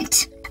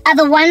heart are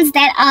the ones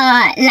that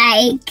are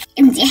like,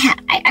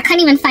 I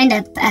can't even find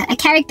a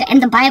character in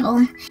the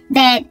Bible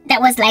that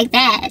was like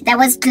that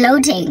was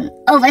gloating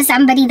over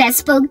somebody that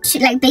spoke to,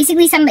 like,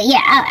 basically somebody.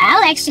 Yeah,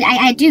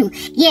 I do.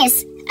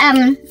 Yes,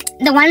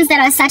 the ones that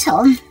are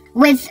subtle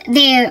with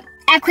their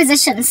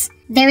acquisitions.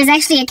 There is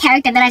actually a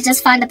character that I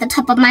just found at the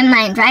top of my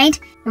mind, right?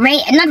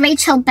 Not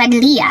Rachel, but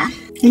Leah.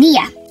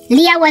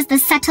 Leah was the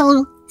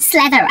subtle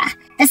slatherer.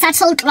 The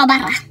subtle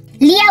globara.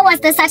 Leah was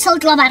the subtle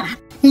globara.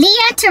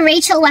 Leah to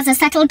Rachel was a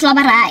subtle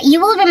globara. You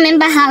will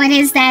remember how it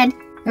is that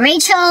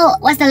Rachel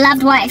was the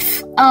loved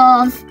wife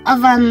of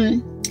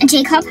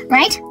Jacob,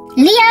 right?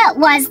 Leah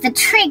was the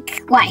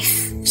trick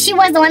wife. She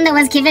was the one that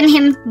was given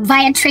him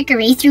via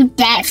trickery through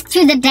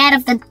the dad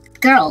of the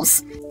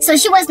girls. So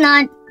she was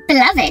not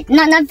beloved,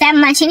 not that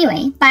much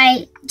anyway,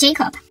 by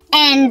Jacob.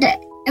 And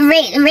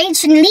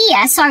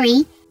Leah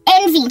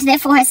envied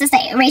therefore her sister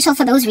Rachel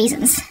for those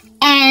reasons.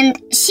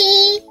 And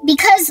she,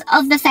 because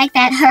of the fact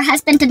that her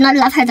husband did not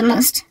love her the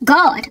most,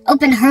 God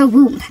opened her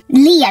womb.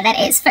 Leah, that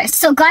is, first.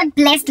 So God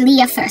blessed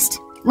Leah first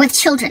with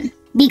children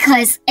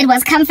because it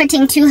was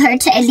comforting to her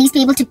to at least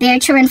be able to bear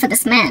children for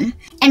this man.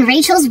 And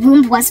Rachel's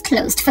womb was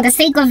closed for the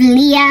sake of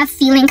Leah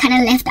feeling kind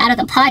of left out of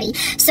the party.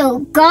 So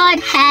God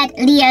had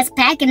Leah's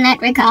back in that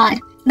regard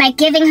by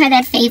giving her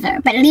that favor.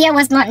 But Leah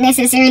was not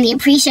necessarily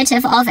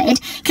appreciative of it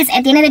because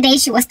at the end of the day,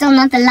 she was still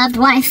not the loved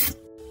wife.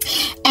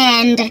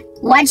 And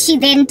what she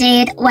then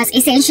did was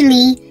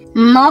essentially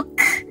mock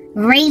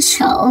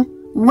Rachel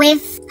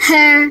with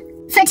her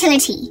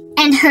fertility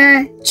and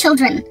her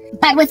children,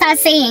 but without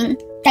saying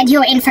that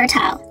you're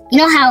infertile. You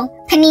know how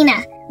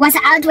Penina was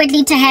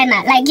outwardly to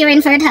Hannah, like, you're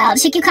infertile,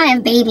 you can't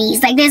have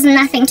babies, like there's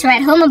nothing to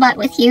write home about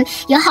with you,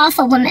 you're half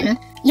a woman,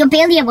 you're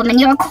barely a woman,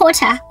 you're a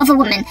quarter of a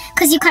woman,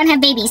 because you can't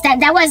have babies.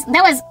 That was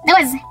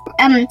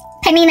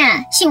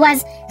Penina. She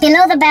was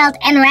below the belt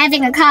and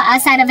revving a car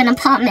outside of an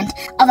apartment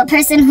of a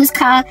person whose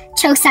car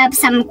chokes up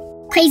some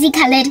crazy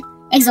colored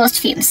exhaust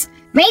fumes.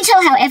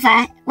 Rachel,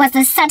 however, was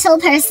the subtle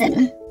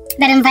person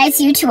that invites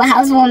you to a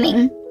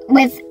housewarming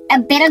with a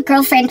better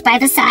girlfriend by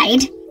the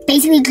side,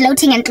 basically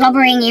gloating and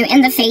globbering you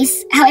in the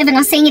face, however,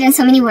 not saying it in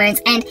so many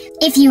words. And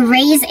if you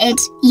raise it,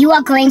 you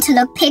are going to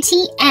look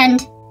petty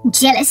and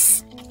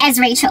jealous. As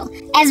Rachel,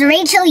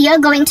 you're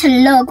going to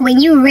look,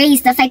 when you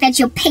raise the fact that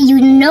you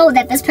know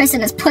that this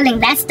person is pulling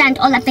that stunt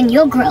all up in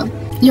your grill,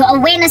 your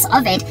awareness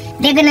of it,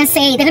 they're going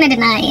to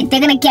deny it. They're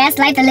going to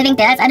gaslight the living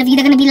daylights out of you.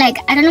 They're going to be like,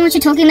 I don't know what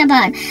you're talking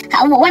about.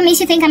 What makes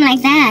you think I'm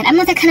like that? I'm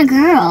not that kind of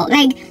girl.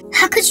 Like,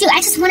 how could you?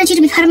 I just wanted you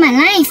to be part of my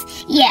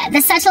life. Yeah,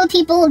 the subtle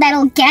people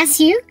that'll gas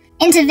you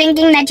into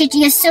thinking that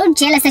you're so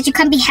jealous that you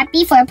can't be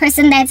happy for a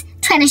person that's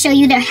trying to show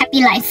you their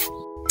happy life.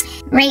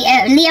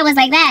 Leah was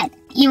like that.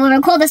 You will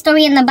recall the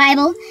story in the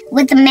Bible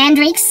with the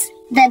mandrakes,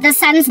 the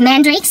sons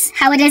mandrakes,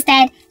 how it is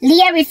that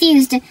Leah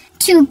refused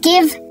to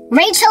give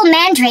Rachel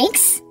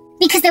mandrakes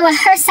because they were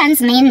her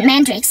sons'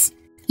 mandrakes.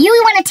 You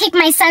want to take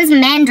my son's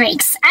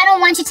mandrakes. I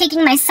don't want you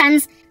taking my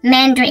son's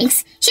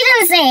mandrakes. She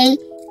didn't say,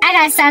 I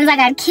got sons, I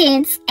got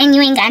kids, and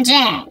you ain't got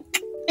jack.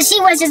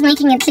 She was just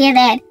making it clear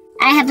that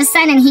I have a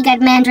son and he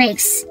got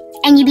mandrakes,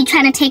 and you be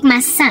trying to take my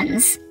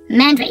son's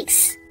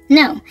mandrakes.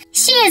 No.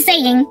 She is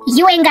saying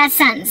you ain't got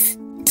sons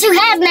to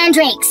have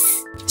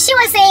mandrakes. She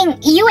was saying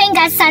you ain't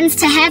got sons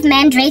to have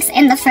mandrakes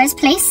in the first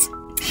place.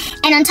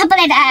 And on top of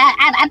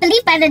that, I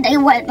believe by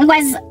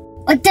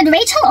did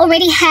Rachel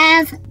already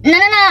have...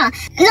 No.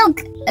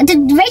 Look,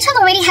 did Rachel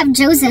already have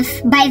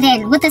Joseph by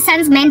then with the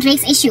son's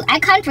mandrakes issue? I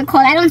can't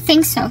recall. I don't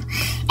think so.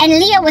 And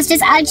Leah was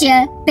just out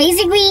here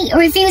basically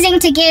refusing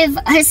to give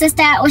her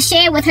sister or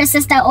share with her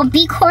sister or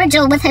be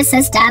cordial with her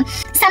sister.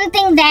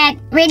 Something that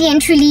really and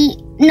truly...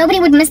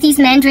 Nobody would miss these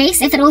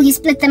mandrakes if at all you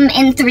split them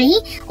in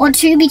 3 or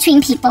 2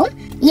 between people.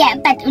 Yeah,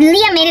 but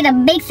Leah made it a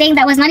big thing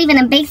that was not even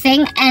a big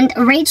thing, and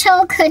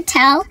Rachel could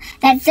tell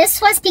that this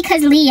was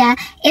because Leah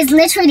is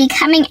literally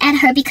coming at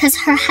her because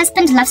her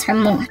husband loves her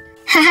more.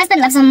 Her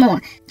husband loves her more.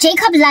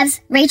 Jacob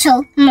loves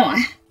Rachel more.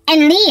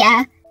 And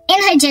Leah,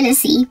 in her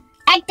jealousy,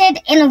 acted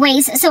in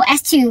ways so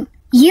as to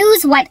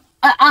use what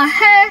are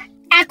her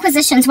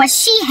acquisitions, what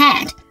she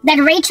had, that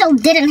Rachel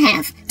didn't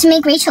have, to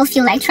make Rachel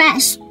feel like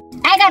trash.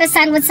 I got a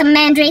son with some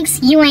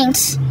mandrakes, you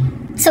ain't.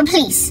 So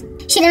please,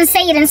 she didn't say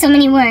it in so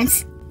many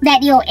words,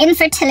 that your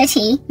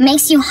infertility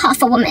makes you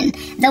half a woman,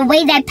 the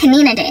way that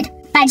Penina did.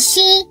 But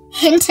she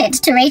hinted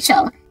to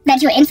Rachel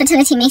that your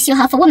infertility makes you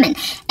half a woman.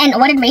 And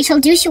what did Rachel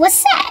do? She was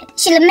sad.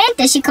 She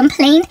lamented, she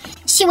complained,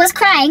 she was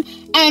crying.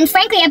 And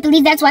frankly, I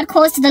believe that's what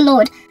caused the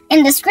Lord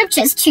in the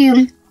scriptures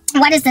to,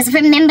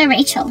 remember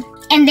Rachel.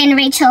 And then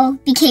Rachel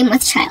became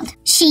with child.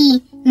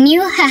 She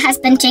knew her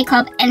husband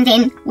Jacob and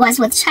then was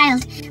with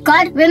child.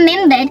 God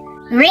remembered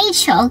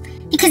Rachel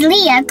because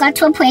Leah got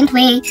to a point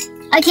where,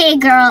 okay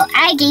girl,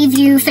 I gave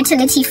you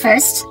fertility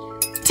first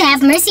to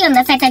have mercy on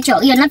the fact that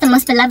you're not the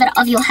most beloved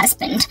of your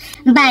husband,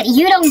 but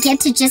you don't get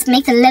to just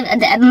make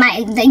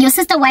your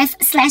sister wife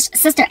 /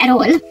 sister at all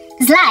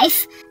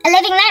life a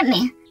living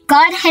nightmare.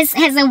 God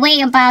has a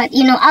way about,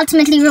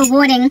 ultimately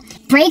rewarding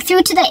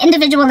breakthrough to the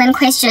individual in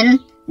question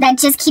that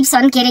just keeps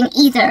on getting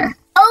either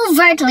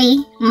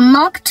overtly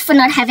mocked for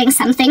not having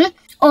something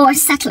or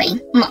subtly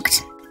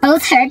mocked.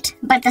 Both hurt,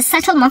 but the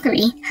subtle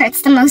mockery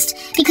hurts the most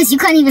because you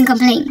can't even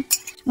complain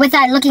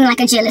without looking like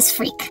a jealous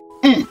freak.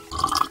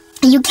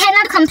 You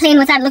cannot complain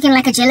without looking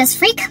like a jealous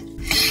freak.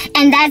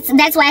 And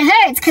that's why it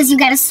hurts, because you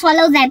gotta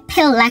swallow that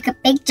pill like a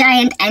big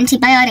giant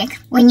antibiotic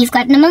when you've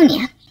got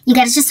pneumonia. You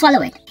gotta just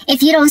swallow it.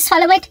 If you don't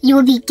swallow it, you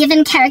will be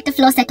given character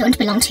flaws that don't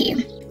belong to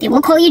you. They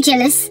will call you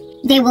jealous.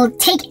 They will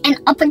take an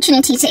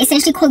opportunity to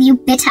essentially call you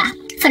bitter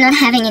for not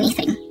having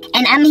anything.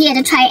 And I'm here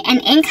to try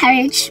and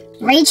encourage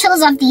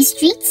Rachels of these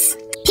streets,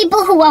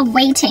 people who are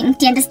waiting,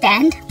 do you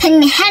understand?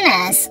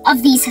 Penhanas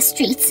of these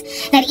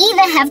streets that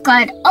either have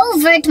got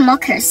overt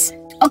mockers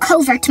or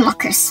covert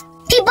mockers.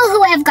 People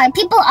who have got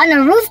people on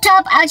a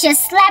rooftop out here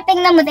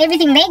slapping them with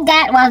everything they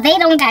got while they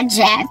don't got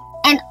jabbed.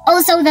 And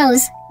also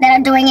those that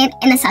are doing it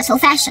in a subtle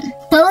fashion.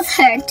 Both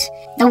hurt,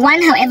 the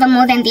one however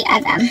more than the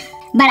other.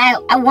 But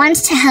I want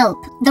to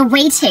help the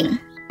waiting,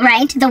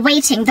 right? The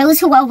waiting, those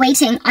who are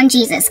waiting on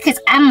Jesus, because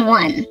I'm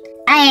one.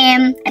 I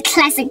am a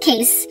classic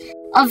case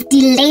of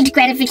delayed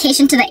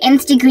gratification to the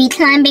nth degree,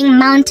 climbing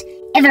Mount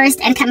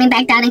Everest and coming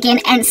back down again,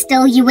 and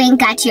still you ain't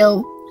got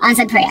your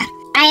answered prayer.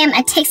 I am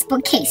a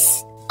textbook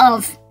case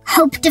of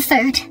hope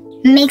deferred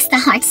makes the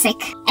heart sick,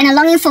 and a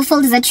longing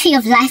fulfilled is a tree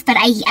of life, but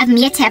I'm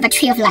yet to have a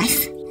tree of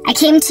life. I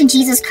came to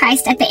Jesus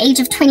Christ at the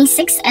age of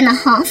 26 and a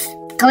half,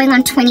 going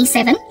on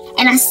 27,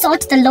 and I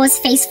sought the Lord's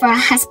face for a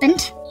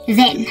husband.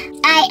 Then,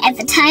 I, at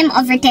the time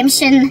of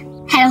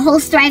redemption, had a whole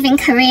thriving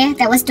career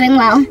that was doing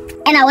well,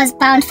 and I was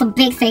bound for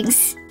big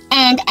things.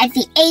 And at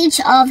the age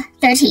of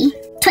 30,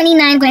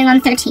 29 going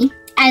on 30,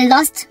 I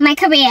lost my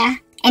career,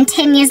 and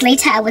 10 years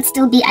later I would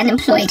still be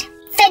unemployed.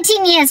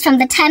 13 years from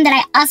the time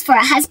that I asked for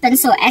a husband,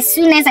 so as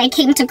soon as I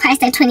came to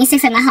Christ at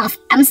 26 and a half,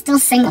 I'm still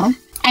single.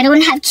 I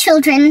don't have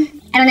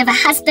children, I don't have a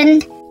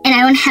husband, and I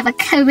don't have a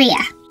career.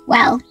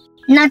 Well,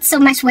 not so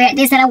much where it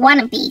is that I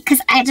want to be,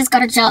 because I just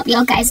got a job.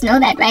 You guys know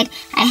that, right?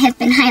 I have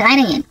been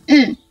highlighting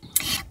it.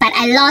 But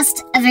I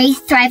lost a very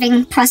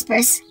thriving,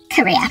 prosperous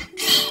career.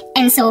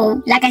 And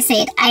so, like I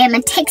said, I am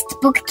a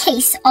textbook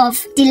case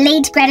of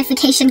delayed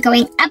gratification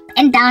going up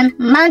and down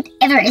Mount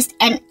Everest,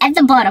 and at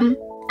the bottom,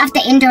 after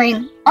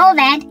enduring all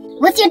that,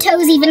 with your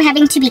toes even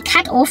having to be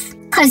cut off,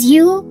 because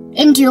you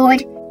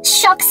endured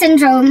shock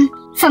syndrome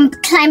from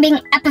climbing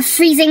up a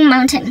freezing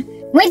mountain.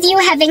 With you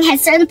having had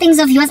certain things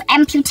of yours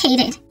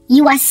amputated,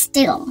 you are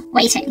still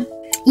waiting.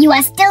 You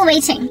are still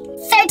waiting.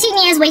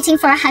 13 years waiting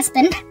for a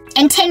husband,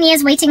 and 10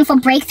 years waiting for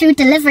breakthrough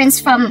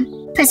deliverance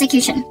from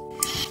persecution.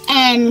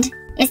 And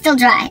it's still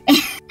dry.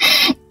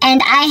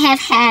 And I have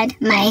had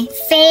my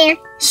fair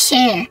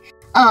share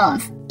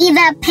of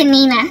either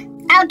Penina,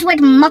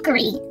 outward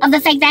mockery of the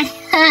fact that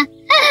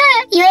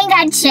you ain't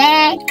got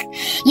check,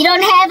 you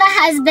don't have a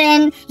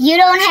husband, you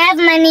don't have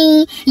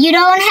money, you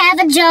don't have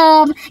a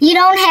job, you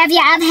don't have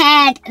I've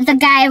had the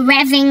guy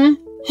revving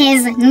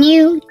his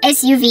new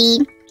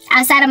SUV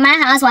outside of my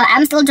house while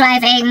I'm still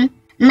driving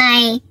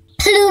my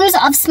plumes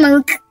of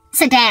smoke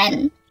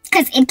sedan,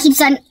 because it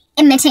keeps on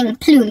emitting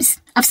plumes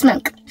of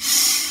smoke.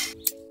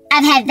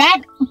 I've had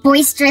that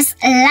boisterous,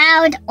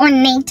 loud,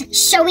 ornate,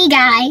 showy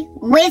guy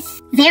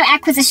with their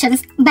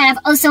acquisitions, but I've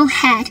also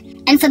had,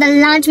 and for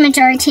the large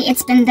majority,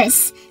 it's been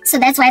this. So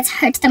that's why it's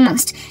hurt the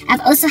most.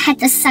 I've also had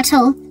the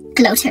subtle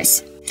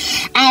gloaters.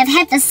 I have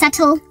had the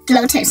subtle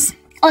gloaters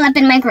all up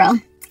in my grill,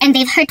 and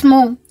they've hurt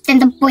more than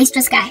the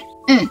boisterous guy.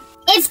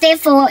 If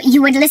therefore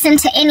you would listen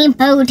to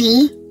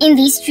anybody in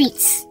these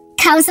streets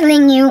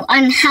counseling you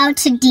on how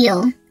to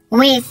deal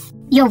with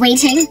your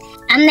waiting,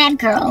 I'm that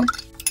girl.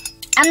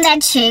 I'm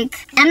that chick.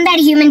 I'm that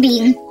human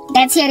being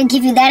that's here to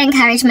give you that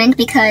encouragement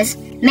because,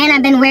 man,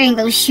 I've been wearing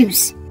those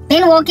shoes.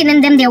 Been walking in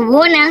them. They're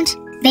worn out.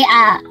 They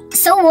are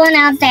so worn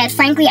out that,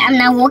 frankly, I'm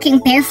now walking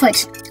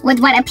barefoot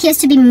with what appears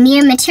to be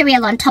mere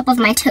material on top of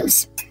my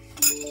toes.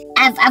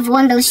 I've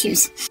worn those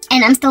shoes,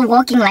 and I'm still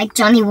walking like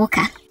Johnny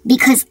Walker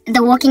because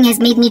the walking has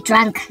made me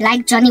drunk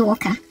like Johnny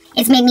Walker.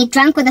 It's made me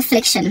drunk with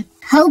affliction.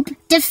 Hope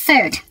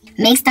deferred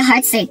makes the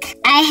heart sick.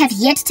 I have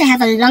yet to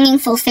have a longing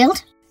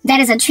fulfilled. That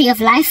is a tree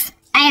of life.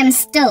 I am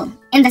still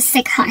in the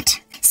sick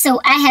heart. So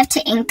I have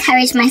to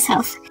encourage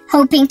myself,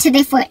 hoping to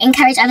therefore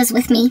encourage others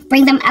with me,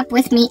 bring them up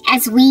with me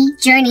as we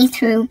journey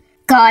through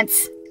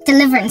God's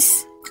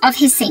deliverance of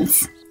his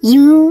saints.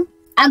 You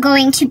are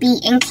going to be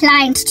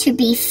inclined to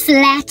be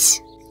flat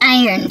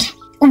ironed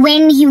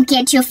when you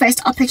get your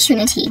first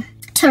opportunity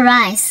to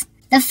rise.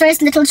 The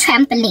first little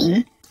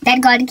trampoline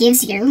that God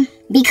gives you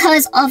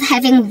because of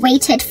having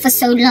waited for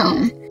so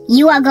long.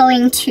 You are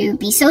going to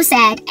be so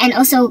sad and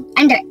also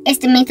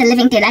underestimate the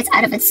living daylights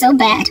out of it so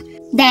bad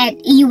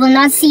that you will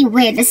not see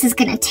where this is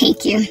going to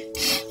take you.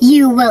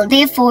 You will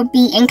therefore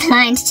be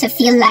inclined to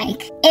feel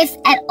like, if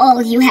at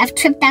all you have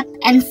tripped up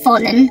and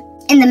fallen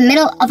in the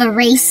middle of a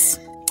race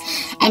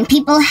and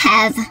people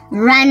have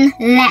run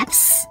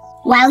laps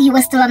while you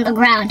were still on the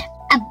ground,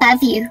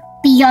 above you,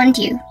 beyond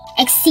you,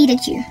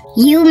 exceeded you,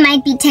 you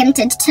might be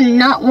tempted to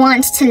not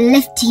want to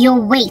lift your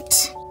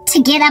weight,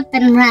 to get up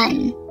and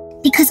run,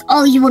 because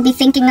all you will be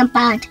thinking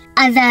about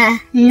are the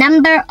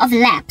number of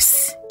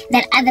laps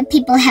that other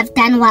people have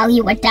done while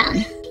you were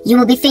down. You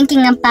will be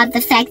thinking about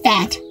the fact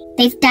that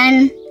they've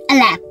done a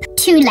lap,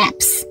 2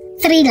 laps,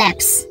 3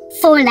 laps,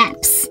 4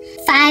 laps,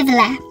 5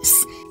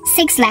 laps,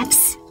 6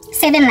 laps,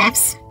 7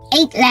 laps,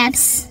 8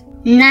 laps,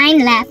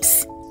 9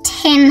 laps,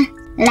 10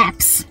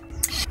 laps.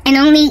 And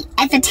only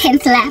at the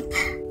 10th lap,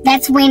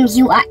 that's when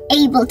you are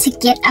able to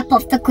get up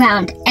off the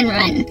ground and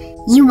run.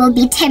 You will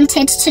be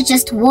tempted to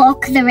just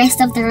walk the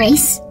rest of the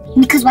race,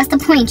 because what's the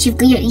point?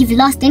 You've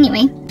lost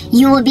anyway.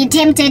 You will be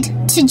tempted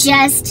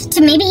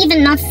to maybe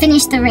even not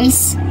finish the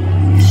race.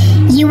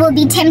 You will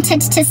be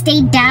tempted to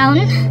stay down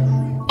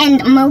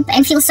and mope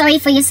and feel sorry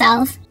for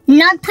yourself,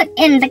 not put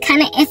in the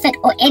kind of effort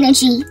or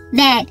energy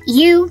that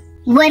you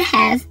would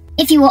have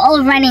if you were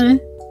all running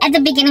at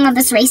the beginning of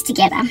this race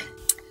together.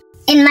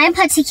 In my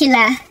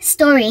particular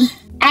story,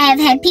 I have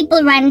had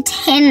people run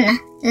 10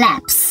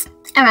 laps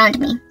around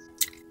me.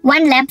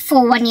 1 lap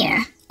for 1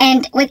 year.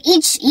 And with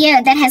each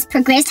year that has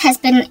progressed has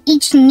been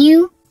each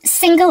new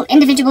single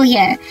individual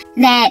year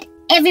that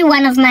every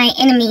one of my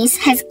enemies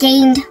has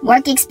gained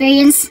work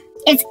experience.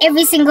 It's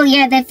every single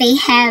year that they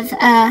have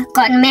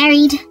gotten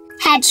married,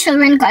 had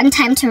children, gotten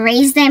time to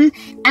raise them.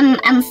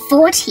 I'm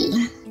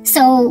 40.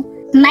 So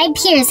my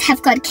peers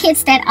have got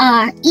kids that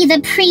are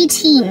either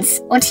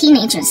pre-teens or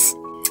teenagers.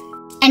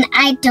 And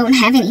I don't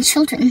have any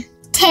children.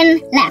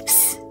 10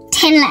 laps.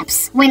 10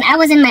 laps. When I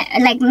was in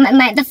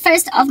the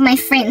first of my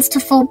friends to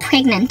fall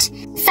pregnant,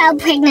 fell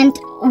pregnant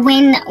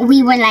when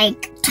we were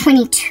like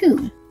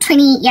 22.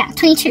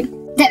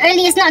 22. The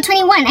earliest, not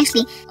 21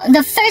 actually.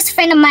 The first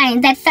friend of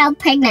mine that fell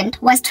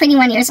pregnant was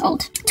 21 years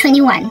old.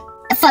 21.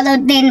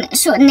 Followed then,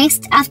 short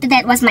next after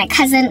that was my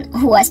cousin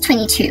who was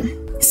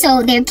 22.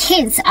 So their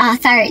kids are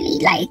thoroughly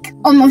like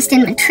almost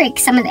in matric,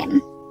 some of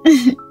them.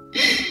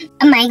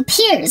 My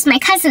peers, my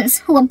cousins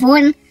who were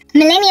born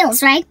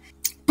millennials, right?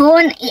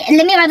 Born,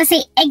 let me rather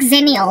say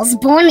exennials,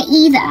 born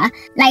either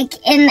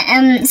in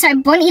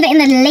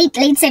the late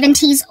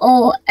 70s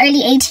or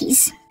early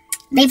 80s.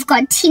 They've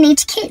got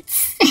teenage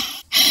kids.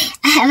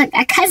 I have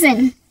a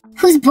cousin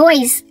whose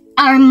boys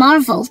are a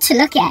marvel to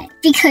look at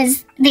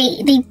because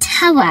they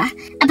tower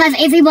above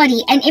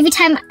everybody, and every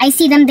time I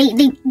see them,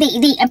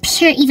 they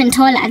appear even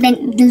taller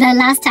than the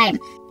last time.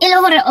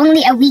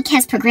 Only a week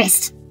has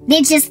progressed.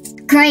 They're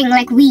just growing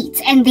like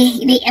weeds, and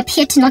they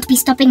appear to not be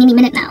stopping any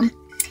minute now.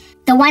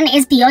 The one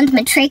is beyond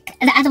matric,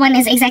 the other one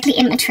is exactly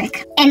in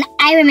matric. And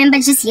I remember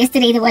just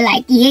yesterday they were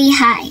like yay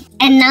high,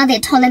 and now they're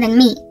taller than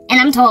me, and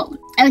I'm tall.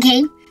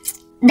 Okay,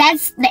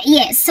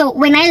 so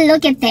when I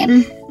look at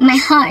them, my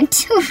heart.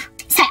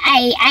 So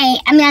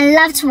I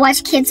love to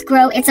watch kids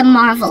grow. It's a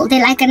marvel.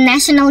 They're like a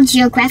National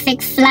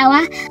Geographic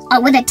flower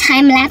with a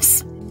time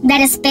lapse that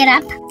is sped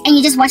up, and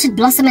you just watch it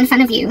blossom in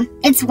front of you.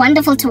 It's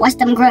wonderful to watch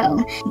them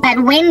grow.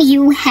 But when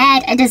you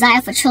had a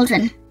desire for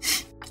children,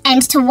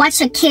 and to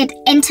watch a kid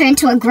enter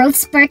into a growth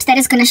spurt that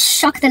is going to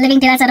shock the living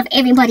daylights out of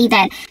everybody,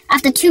 that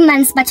after 2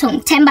 months,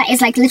 Batong Temba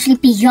is like literally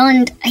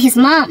beyond his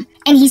mom,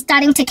 and he's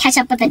starting to catch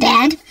up with the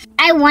dad.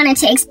 I wanted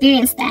to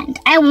experience that.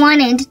 I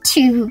wanted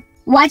to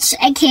watch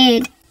a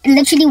kid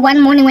literally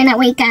one morning when I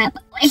wake up,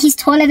 he's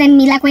taller than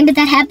me. Like, when did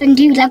that happen,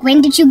 dude? Like,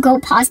 when did you go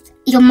past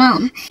your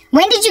mom?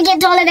 When did you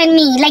get taller than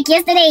me? Like,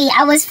 yesterday,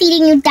 I was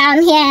feeding you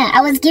down here.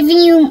 I was giving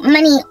you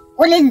money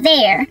all in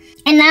there.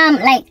 And now I'm,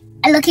 like,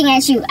 looking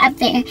at you up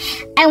there.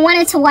 I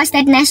wanted to watch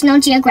that National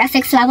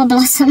Geographic flower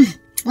blossom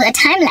with a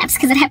time lapse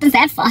because it happens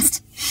that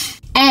fast.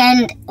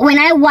 And when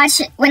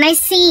I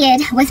see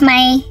it with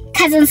my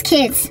cousin's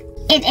kids,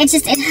 it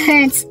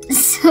hurts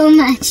so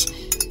much.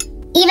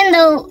 Even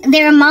though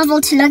they're a marvel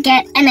to look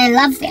at and I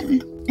love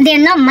them, they're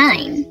not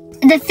mine.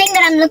 The thing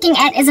that I'm looking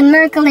at is a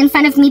miracle in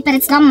front of me, but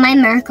it's not my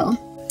miracle.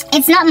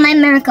 It's not my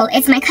miracle,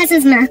 it's my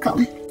cousin's miracle.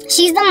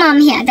 She's the mom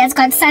here that's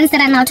got sons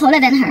that are now taller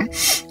than her.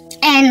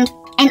 And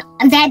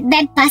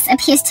that bus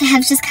appears to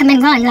have just come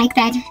and gone, like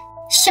that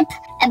ship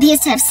appears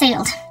to have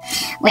sailed.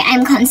 Where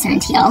I'm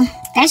concerned, y'all.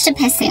 That ship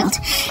has sailed.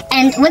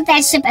 And with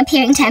that ship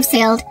appearing to have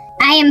sailed,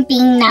 I am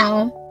being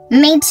now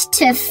made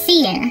to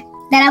fear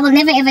that I will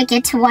never ever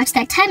get to watch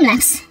that time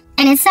lapse.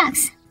 And it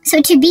sucks.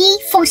 So to be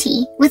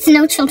 40 with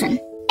no children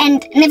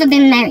and never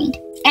been married,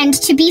 and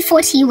to be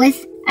 40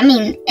 with, I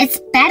mean, it's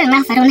bad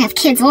enough I don't have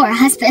kids or a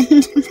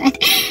husband, but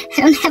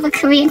I don't have a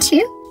career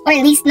too, or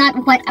at least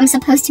not what I'm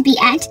supposed to be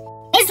at.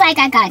 It's like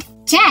I got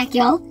jack,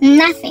 y'all.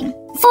 Nothing.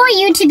 For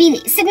you to be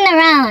sitting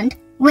around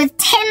with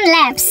 10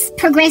 laps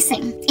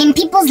progressing in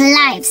people's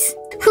lives,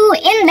 who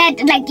in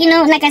that, like, you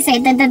know, like I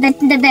said,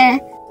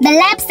 the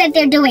laps that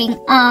they're doing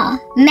are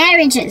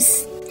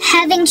marriages,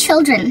 having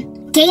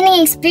children,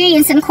 gaining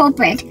experience in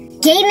corporate,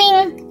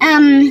 gaining,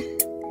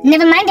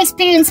 never mind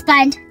experience,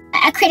 but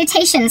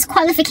accreditations,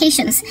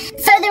 qualifications,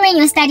 furthering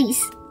your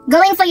studies,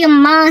 going for your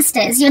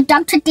master's, your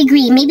doctorate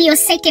degree, maybe your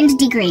second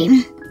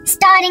degree,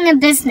 starting a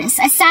business,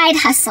 a side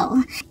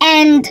hustle,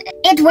 and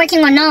it working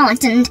or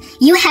not, and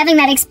you having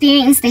that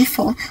experience,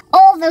 therefore,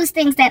 all those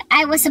things that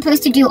I was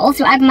supposed to do all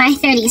throughout my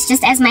 30s,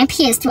 just as my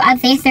peers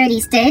throughout their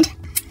 30s did,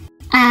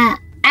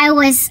 I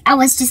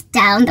was just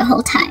down the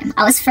whole time.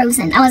 I was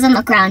frozen. I was on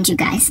the ground, you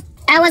guys.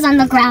 I was on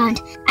the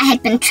ground. I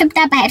had been tripped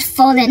up. I had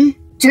fallen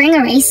during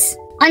a race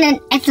on an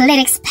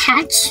athletics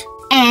patch,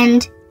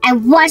 and I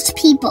watched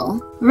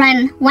people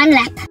run 1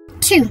 lap,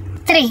 2,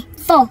 3,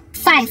 4,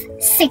 5,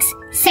 6,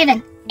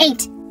 7,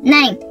 8,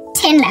 9,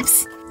 10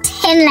 laps.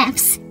 10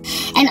 laps.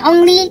 And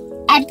only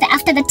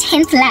after the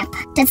 10th lap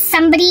did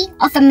somebody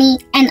offer me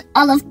an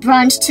olive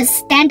branch to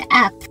stand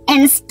up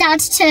and start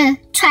to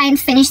try and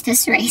finish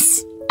this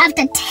race.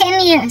 After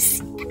 10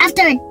 years,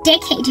 after a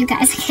decade, you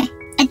guys, okay?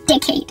 A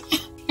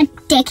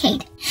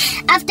decade.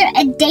 After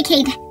a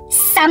decade,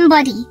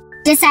 somebody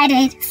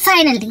decided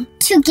finally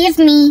to give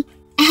me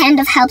a hand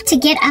of help to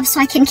get up so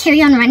I can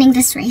carry on running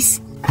this race.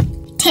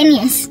 10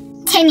 years.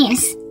 10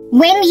 years.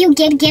 When you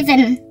get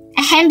given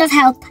a hand of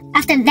help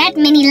after that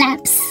many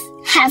laps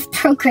have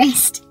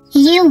progressed,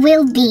 you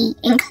will be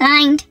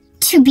inclined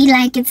to be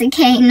like, it's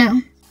okay.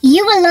 No.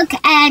 You will look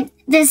at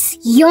this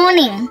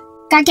yawning,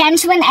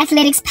 gargantuan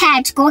athletics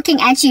patch gawking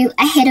at you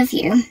ahead of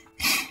you.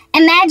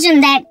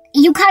 Imagine that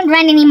you can't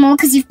run anymore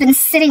because you've been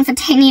sitting for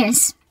 10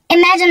 years.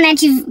 Imagine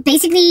that you've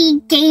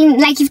basically gained,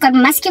 like, you've got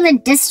muscular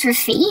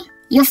dystrophy.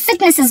 Your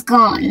fitness is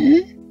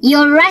gone.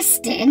 You're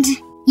rusted.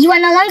 You are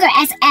no longer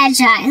as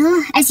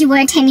agile as you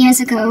were 10 years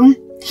ago.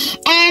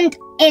 And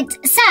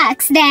it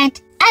sucks that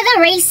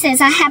other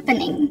races are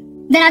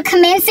happening that are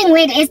commencing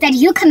where it is that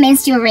you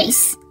commenced your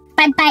race,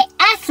 but by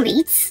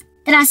athletes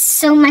that are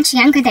so much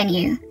younger than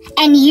you.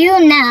 And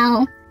you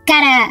now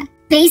gotta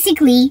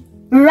basically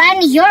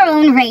run your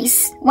own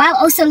race while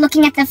also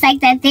looking at the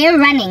fact that they're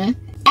running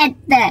at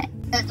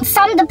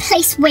from the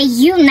place where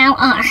you now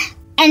are.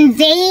 And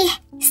they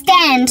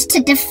stand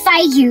to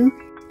defy you,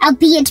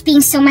 albeit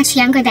being so much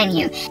younger than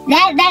you.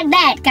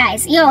 That,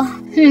 guys,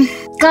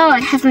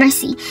 God have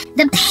mercy.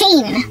 The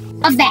pain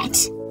of that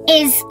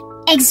is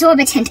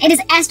exorbitant. It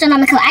is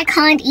astronomical. I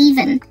can't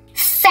even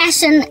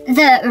fashion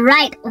the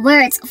right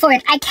words for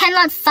it. I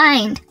cannot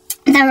find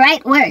the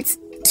right words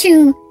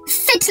to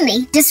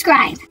fitly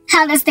describe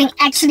how this thing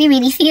actually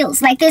really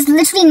feels. Like, there's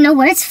literally no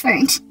words for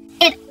it.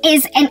 It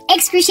is an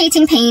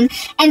excruciating pain,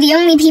 and the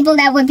only people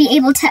that would be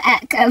able to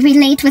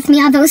relate with me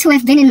are those who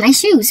have been in my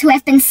shoes, who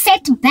have been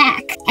set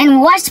back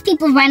and watched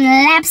people run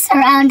laps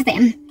around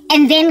them,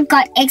 and then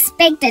got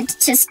expected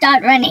to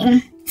start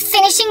running.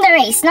 Finishing the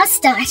race, not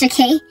start,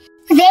 okay?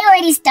 They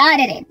already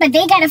started it, but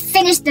they gotta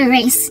finish the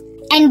race.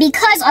 And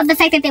because of the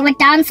fact that they were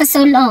down for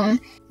so long,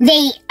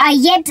 they are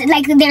yet,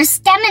 like, their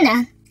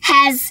stamina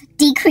has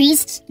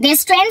decreased, their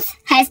strength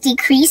has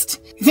decreased,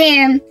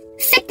 their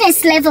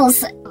fitness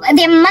levels,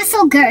 their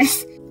muscle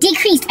girth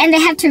decreased, and they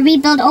have to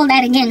rebuild all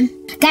that again.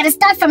 Gotta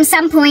start from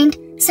some point,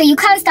 so you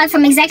can't start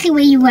from exactly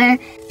where you were,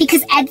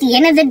 because at the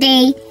end of the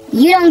day,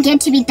 you don't get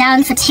to be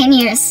down for 10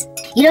 years.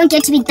 You don't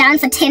get to be down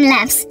for 10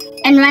 laps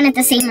and run at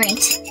the same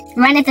rate.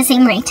 Run at the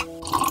same rate.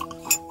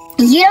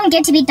 You don't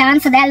get to be down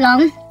for that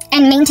long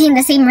and maintain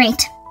the same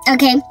rate,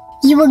 okay?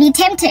 You will be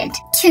tempted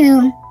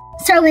to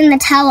throw in the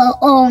towel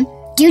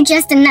or do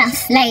just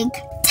enough. Like,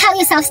 tell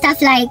yourself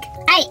stuff like,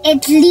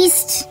 at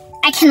least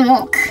I can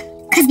walk.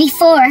 Because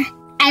before,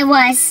 I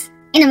was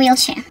in a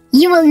wheelchair.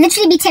 You will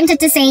literally be tempted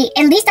to say,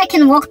 at least I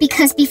can walk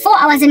because before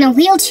I was in a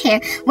wheelchair.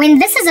 When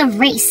this is a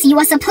race, you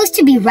are supposed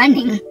to be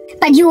running,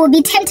 but you will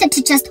be tempted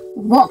to just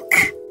walk.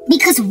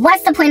 Because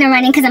what's the point of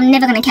running? Because I'm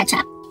never going to catch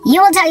up.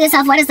 You will tell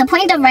yourself, what is the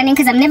point of running?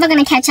 Because I'm never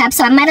going to catch up,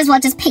 so I might as well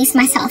just pace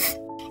myself.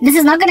 This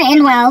is not going to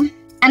end well.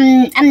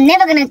 I'm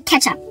never going to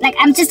catch up. Like,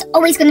 I'm just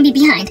always going to be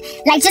behind.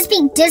 Like, just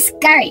be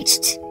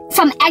discouraged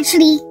from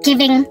actually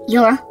giving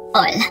your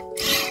all.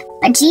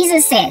 But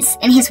Jesus says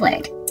in his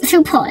word,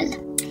 through Paul,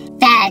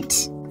 that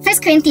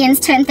 1 Corinthians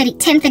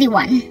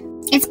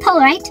 10:31. It's Paul,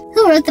 right?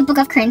 Who wrote the book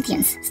of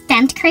Corinthians?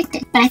 Stand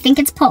corrected. But I think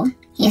it's Paul.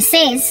 He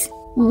says,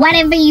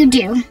 whatever you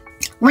do,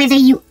 whether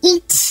you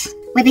eat,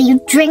 whether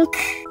you drink,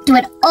 do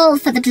it all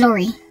for the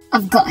glory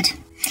of God.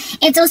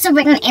 It's also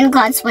written in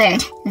God's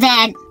word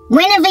that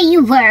whenever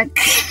you work,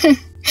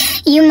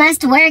 you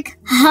must work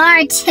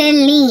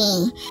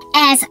heartily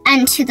as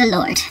unto the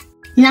Lord.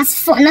 Not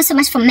so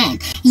much for man.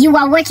 You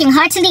are working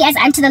heartily as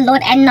unto the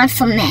Lord and not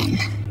for man.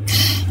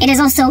 It is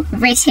also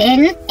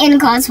written in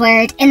God's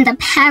word in the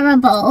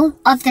parable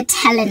of the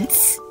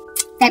talents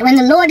that when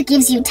the Lord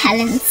gives you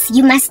talents,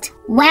 you must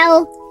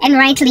well and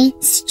rightly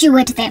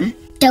steward them.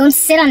 Don't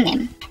sit on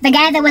them. The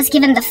guy that was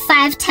given the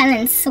 5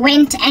 talents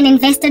went and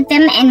invested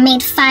them and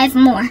made 5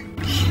 more.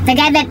 The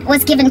guy that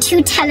was given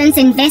 2 talents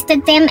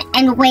invested them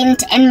and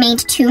went and made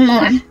 2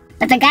 more.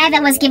 But the guy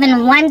that was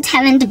given 1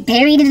 talent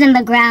buried it in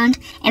the ground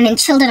and then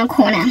chilled in a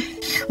corner.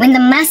 When the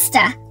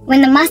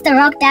master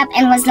rocked up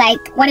and was like,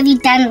 what have you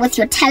done with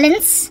your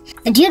talents?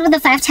 The dude with the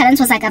 5 talents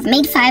was like, I've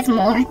made 5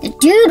 more. The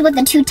dude with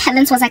the 2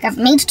 talents was like, I've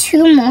made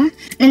 2 more.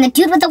 And the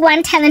dude with the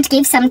 1 talent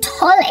gave some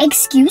tall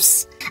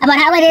excuse about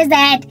how it is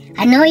that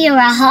I know you're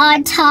a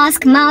hard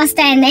task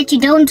master and that you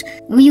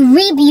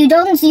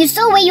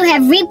sow where you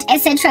have reaped,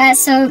 etc.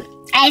 So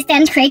I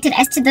stand corrected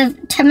as to the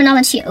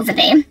terminology over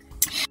there.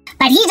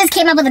 But he just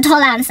came up with a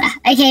tall answer,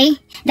 okay?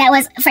 That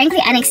was frankly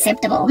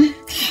unacceptable.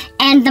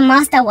 And the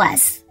master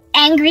was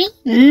angry,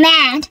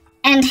 mad,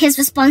 and his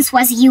response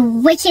was, you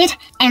wicked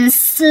and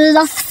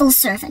slothful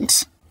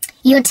servant.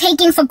 You're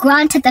taking for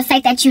granted the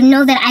fact that you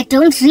know that I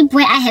don't reap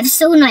where I have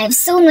sown, or I have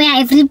sown where I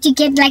have reaped. You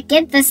get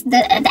this,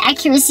 the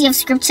accuracy of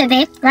scripture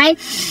there, right?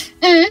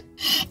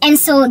 And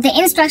so the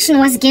instruction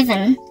was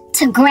given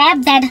to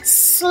grab that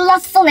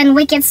slothful and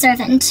wicked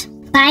servant,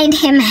 bind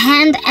him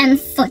hand and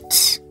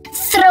foot,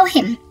 throw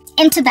him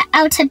into the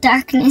outer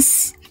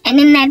darkness, and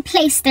in that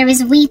place there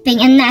is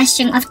weeping and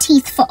gnashing of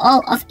teeth for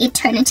all of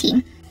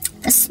eternity.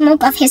 The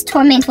smoke of his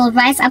torment will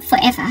rise up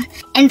forever,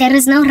 and there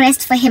is no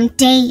rest for him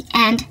day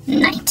and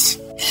night.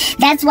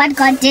 That's what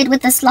God did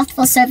with the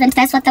slothful servant.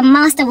 That's what the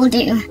master will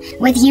do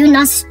with you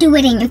not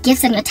stewarding your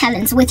gifts and your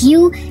talents, with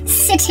you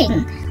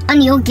sitting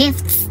on your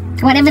gifts,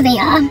 whatever they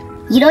are.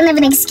 You don't have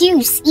an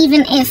excuse,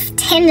 even if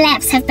 10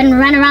 laps have been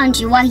run around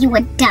you while you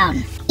were down.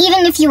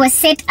 Even if you were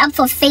set up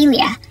for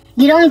failure,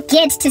 you don't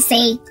get to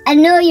say, I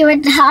know you're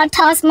a hard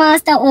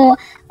taskmaster, or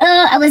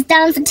I was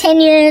down for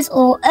 10 years,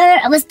 or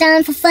I was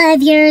down for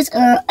 5 years,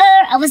 or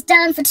I was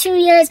down for 2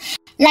 years.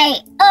 Like,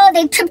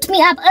 they tripped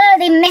me up,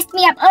 they messed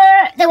me up,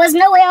 there was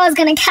no way I was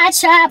gonna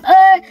catch up,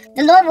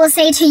 The Lord will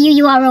say to you,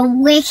 you are a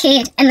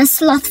wicked and a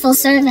slothful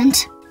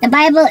servant. The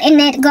Bible, in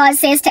it, God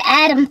says to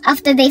Adam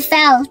after they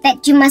fell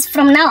that you must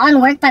from now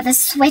on work by the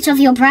sweat of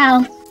your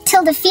brow.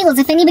 Till the fields.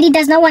 If anybody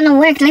does not want to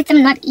work, let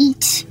them not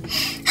eat.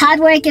 Hard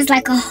work is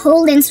like a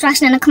whole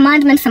instruction and a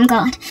commandment from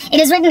God. It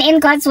is written in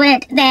God's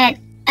word that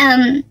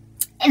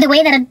the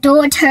way that a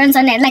door turns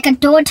on it, like a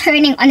door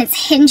turning on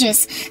its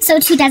hinges, so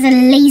too does a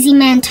lazy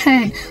man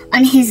turn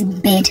on his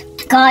bed.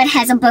 God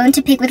has a bone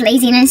to pick with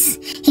laziness.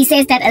 He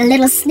says that a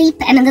little sleep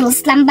and a little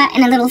slumber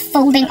and a little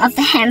folding of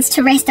the hands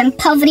to rest, and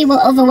poverty will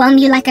overwhelm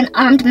you like an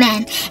armed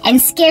man,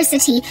 and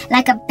scarcity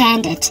like a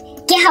bandit.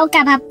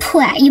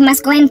 You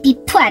must go and be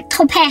poor,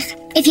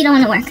 if you don't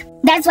want to work.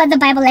 That's what the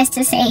Bible has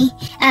to say.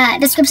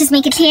 The scriptures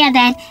make it clear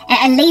that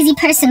a lazy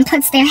person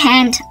puts their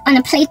hand on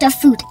a plate of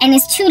food and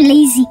is too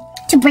lazy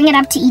to bring it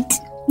up to eat.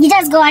 You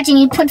just go out and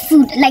you put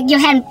food, like your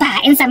hand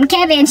in some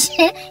cabbage,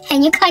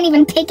 and you can't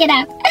even pick it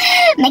up.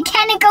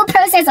 Mechanical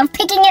process of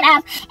picking it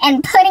up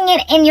and putting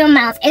it in your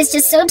mouth is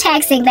just so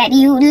taxing that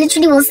you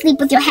literally will sleep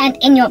with your hand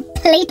in your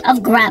plate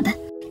of grub.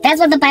 That's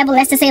what the Bible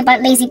has to say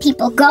about lazy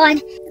people.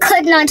 God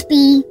could not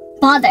be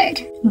bothered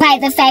by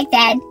the fact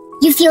that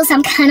you feel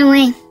some kind of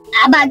way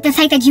about the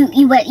fact that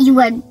you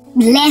were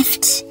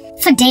left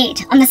for dead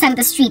on the side of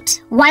the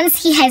street.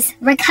 Once he has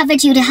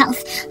recovered you to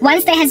health,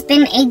 once there has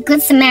been a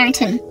good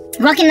Samaritan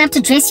walking up to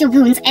dress your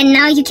wounds, and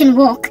now you can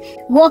walk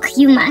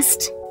you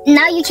must.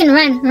 Now you can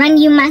run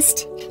you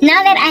must.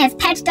 Now that I have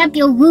patched up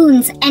your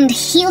wounds and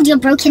healed your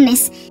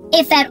brokenness,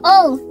 if at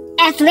all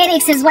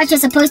athletics is what you're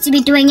supposed to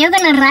be doing, you're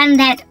gonna run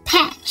that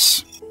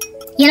patch.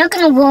 You're not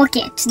gonna walk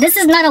it. This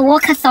is not a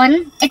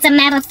walkathon, it's a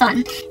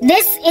marathon.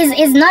 This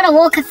is not a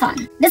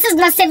walkathon. This is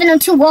not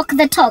 702 walk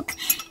the talk.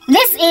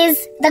 This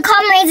is the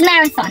Comrades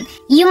Marathon.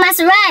 You must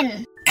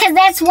run, because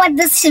that's what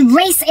this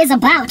race is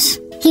about.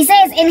 He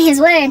says in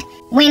his word,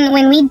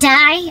 when we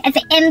die at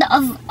the end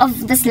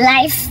of this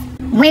life,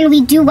 when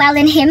we do well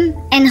in him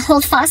and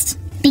hold fast,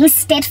 being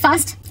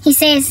steadfast, He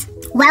says,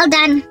 "Well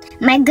done,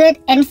 my good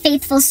and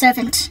faithful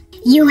servant.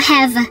 You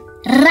have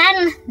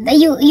run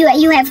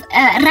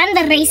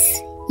the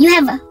race. You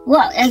have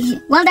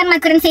well done, my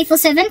good and faithful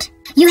servant.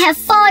 You have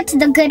fought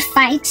the good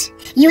fight.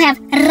 You have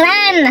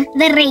run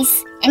the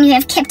race, and you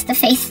have kept the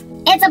faith."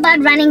 It's about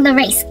running the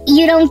race.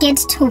 You don't get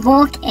to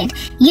walk it.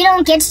 You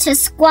don't get to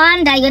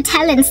squander your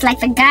talents like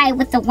the guy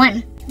with the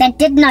one that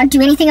did not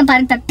do anything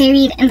about it but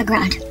buried in the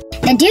ground.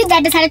 The dude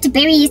that decided to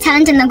bury his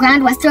talent in the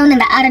ground was thrown in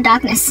the outer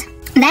darkness.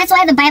 That's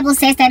why the Bible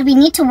says that we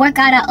need to work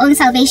out our own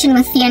salvation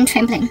with fear and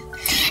trembling.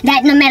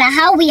 That no matter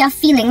how we are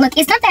feeling, look,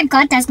 it's not that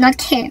God does not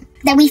care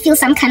that we feel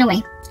some kind of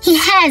way. He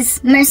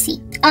has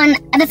mercy on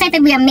the fact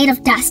that we are made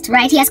of dust,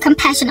 right? He has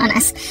compassion on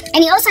us.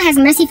 And he also has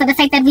mercy for the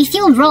fact that we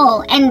feel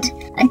raw and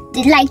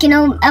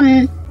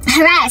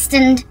harassed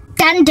and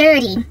done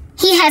dirty.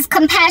 He has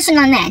compassion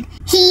on that.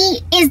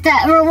 He is the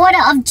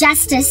rewarder of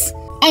justice,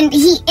 and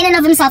he in and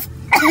of himself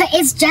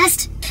is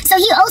just. So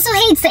he also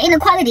hates the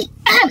inequality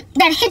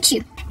that hit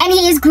you. And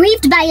he is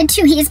grieved by it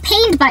too. He is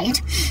pained by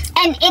it.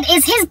 And it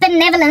is his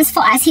benevolence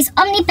for us, his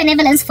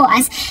omnibenevolence for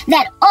us,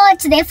 that ought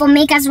to therefore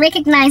make us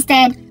recognize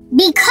that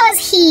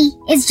because he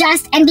is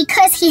just and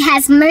because he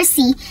has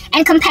mercy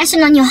and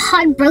compassion on your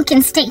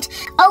heartbroken state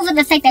over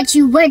the fact that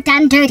you were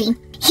done dirty,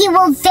 he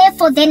will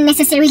therefore then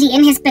necessarily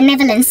in his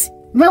benevolence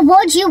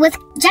reward you with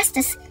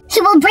justice.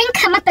 He will bring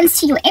comeuppance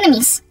to your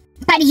enemies,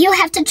 but you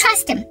have to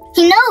trust him.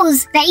 He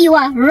knows that you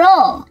are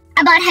raw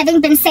about having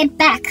been set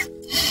back,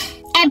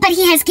 but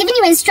he has given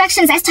you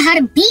instructions as to how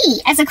to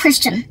be as a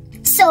Christian.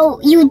 So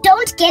you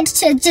don't get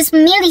to just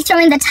merely throw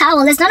in the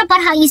towel. It's not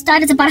about how you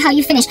start, it's about how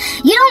you finish.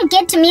 You don't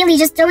get to merely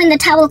just throw in the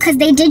towel because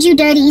they did you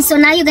dirty, so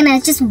now you're gonna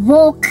just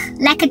walk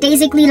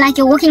lackadaisically like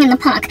you're walking in the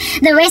park.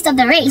 The rest of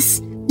the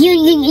race,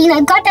 you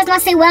know, God does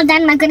not say, "Well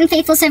done, my good and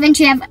faithful servant.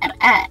 You have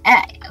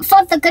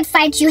fought the good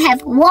fight. You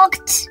have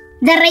walked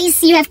the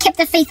race. You have kept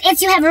the faith."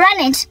 It's you have run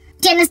it.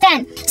 Do you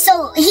understand?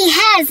 So he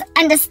has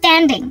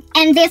understanding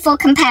and therefore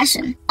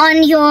compassion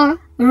on your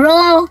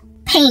raw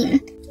pain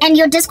and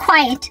your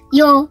disquiet,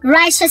 your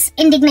righteous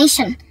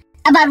indignation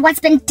about what's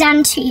been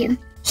done to you.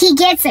 He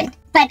gets it.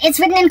 But it's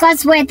written in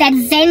God's word that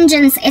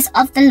vengeance is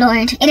of the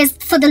Lord. It is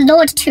for the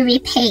Lord to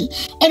repay.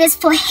 It is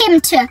for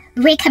him to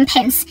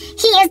recompense.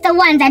 He is the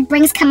one that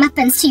brings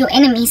comeuppance to your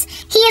enemies.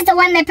 He is the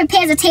one that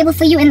prepares a table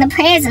for you in the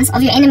presence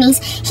of your enemies.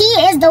 He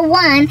is the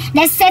one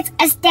that sets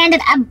a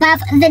standard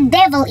above the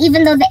devil,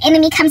 even though the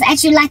enemy comes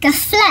at you like a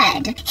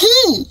flood.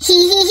 He.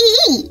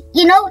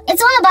 You know,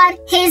 it's all about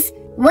his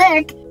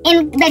work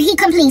that he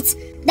completes,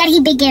 that he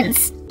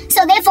begins.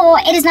 So therefore,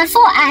 it is not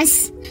for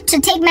us to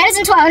take matters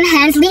into our own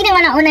hands, leading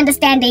on our own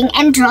understanding,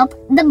 and drop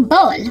the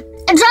ball.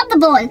 Drop the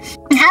ball.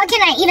 How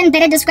can I even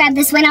better describe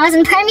this? When I was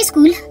in primary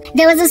school,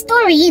 there was a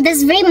story,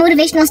 this very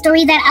motivational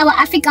story that our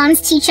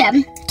Afrikaans teacher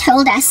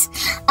told us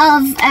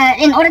of,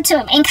 in order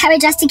to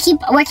encourage us to keep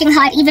working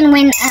hard even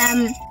when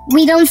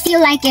we don't feel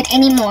like it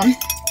anymore.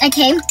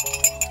 Okay?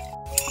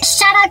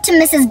 Shout out to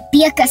Mrs.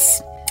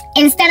 Beerkus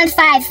in Standard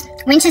 5,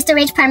 Winchester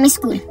Ridge Primary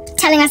School,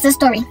 telling us the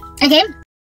story. Okay?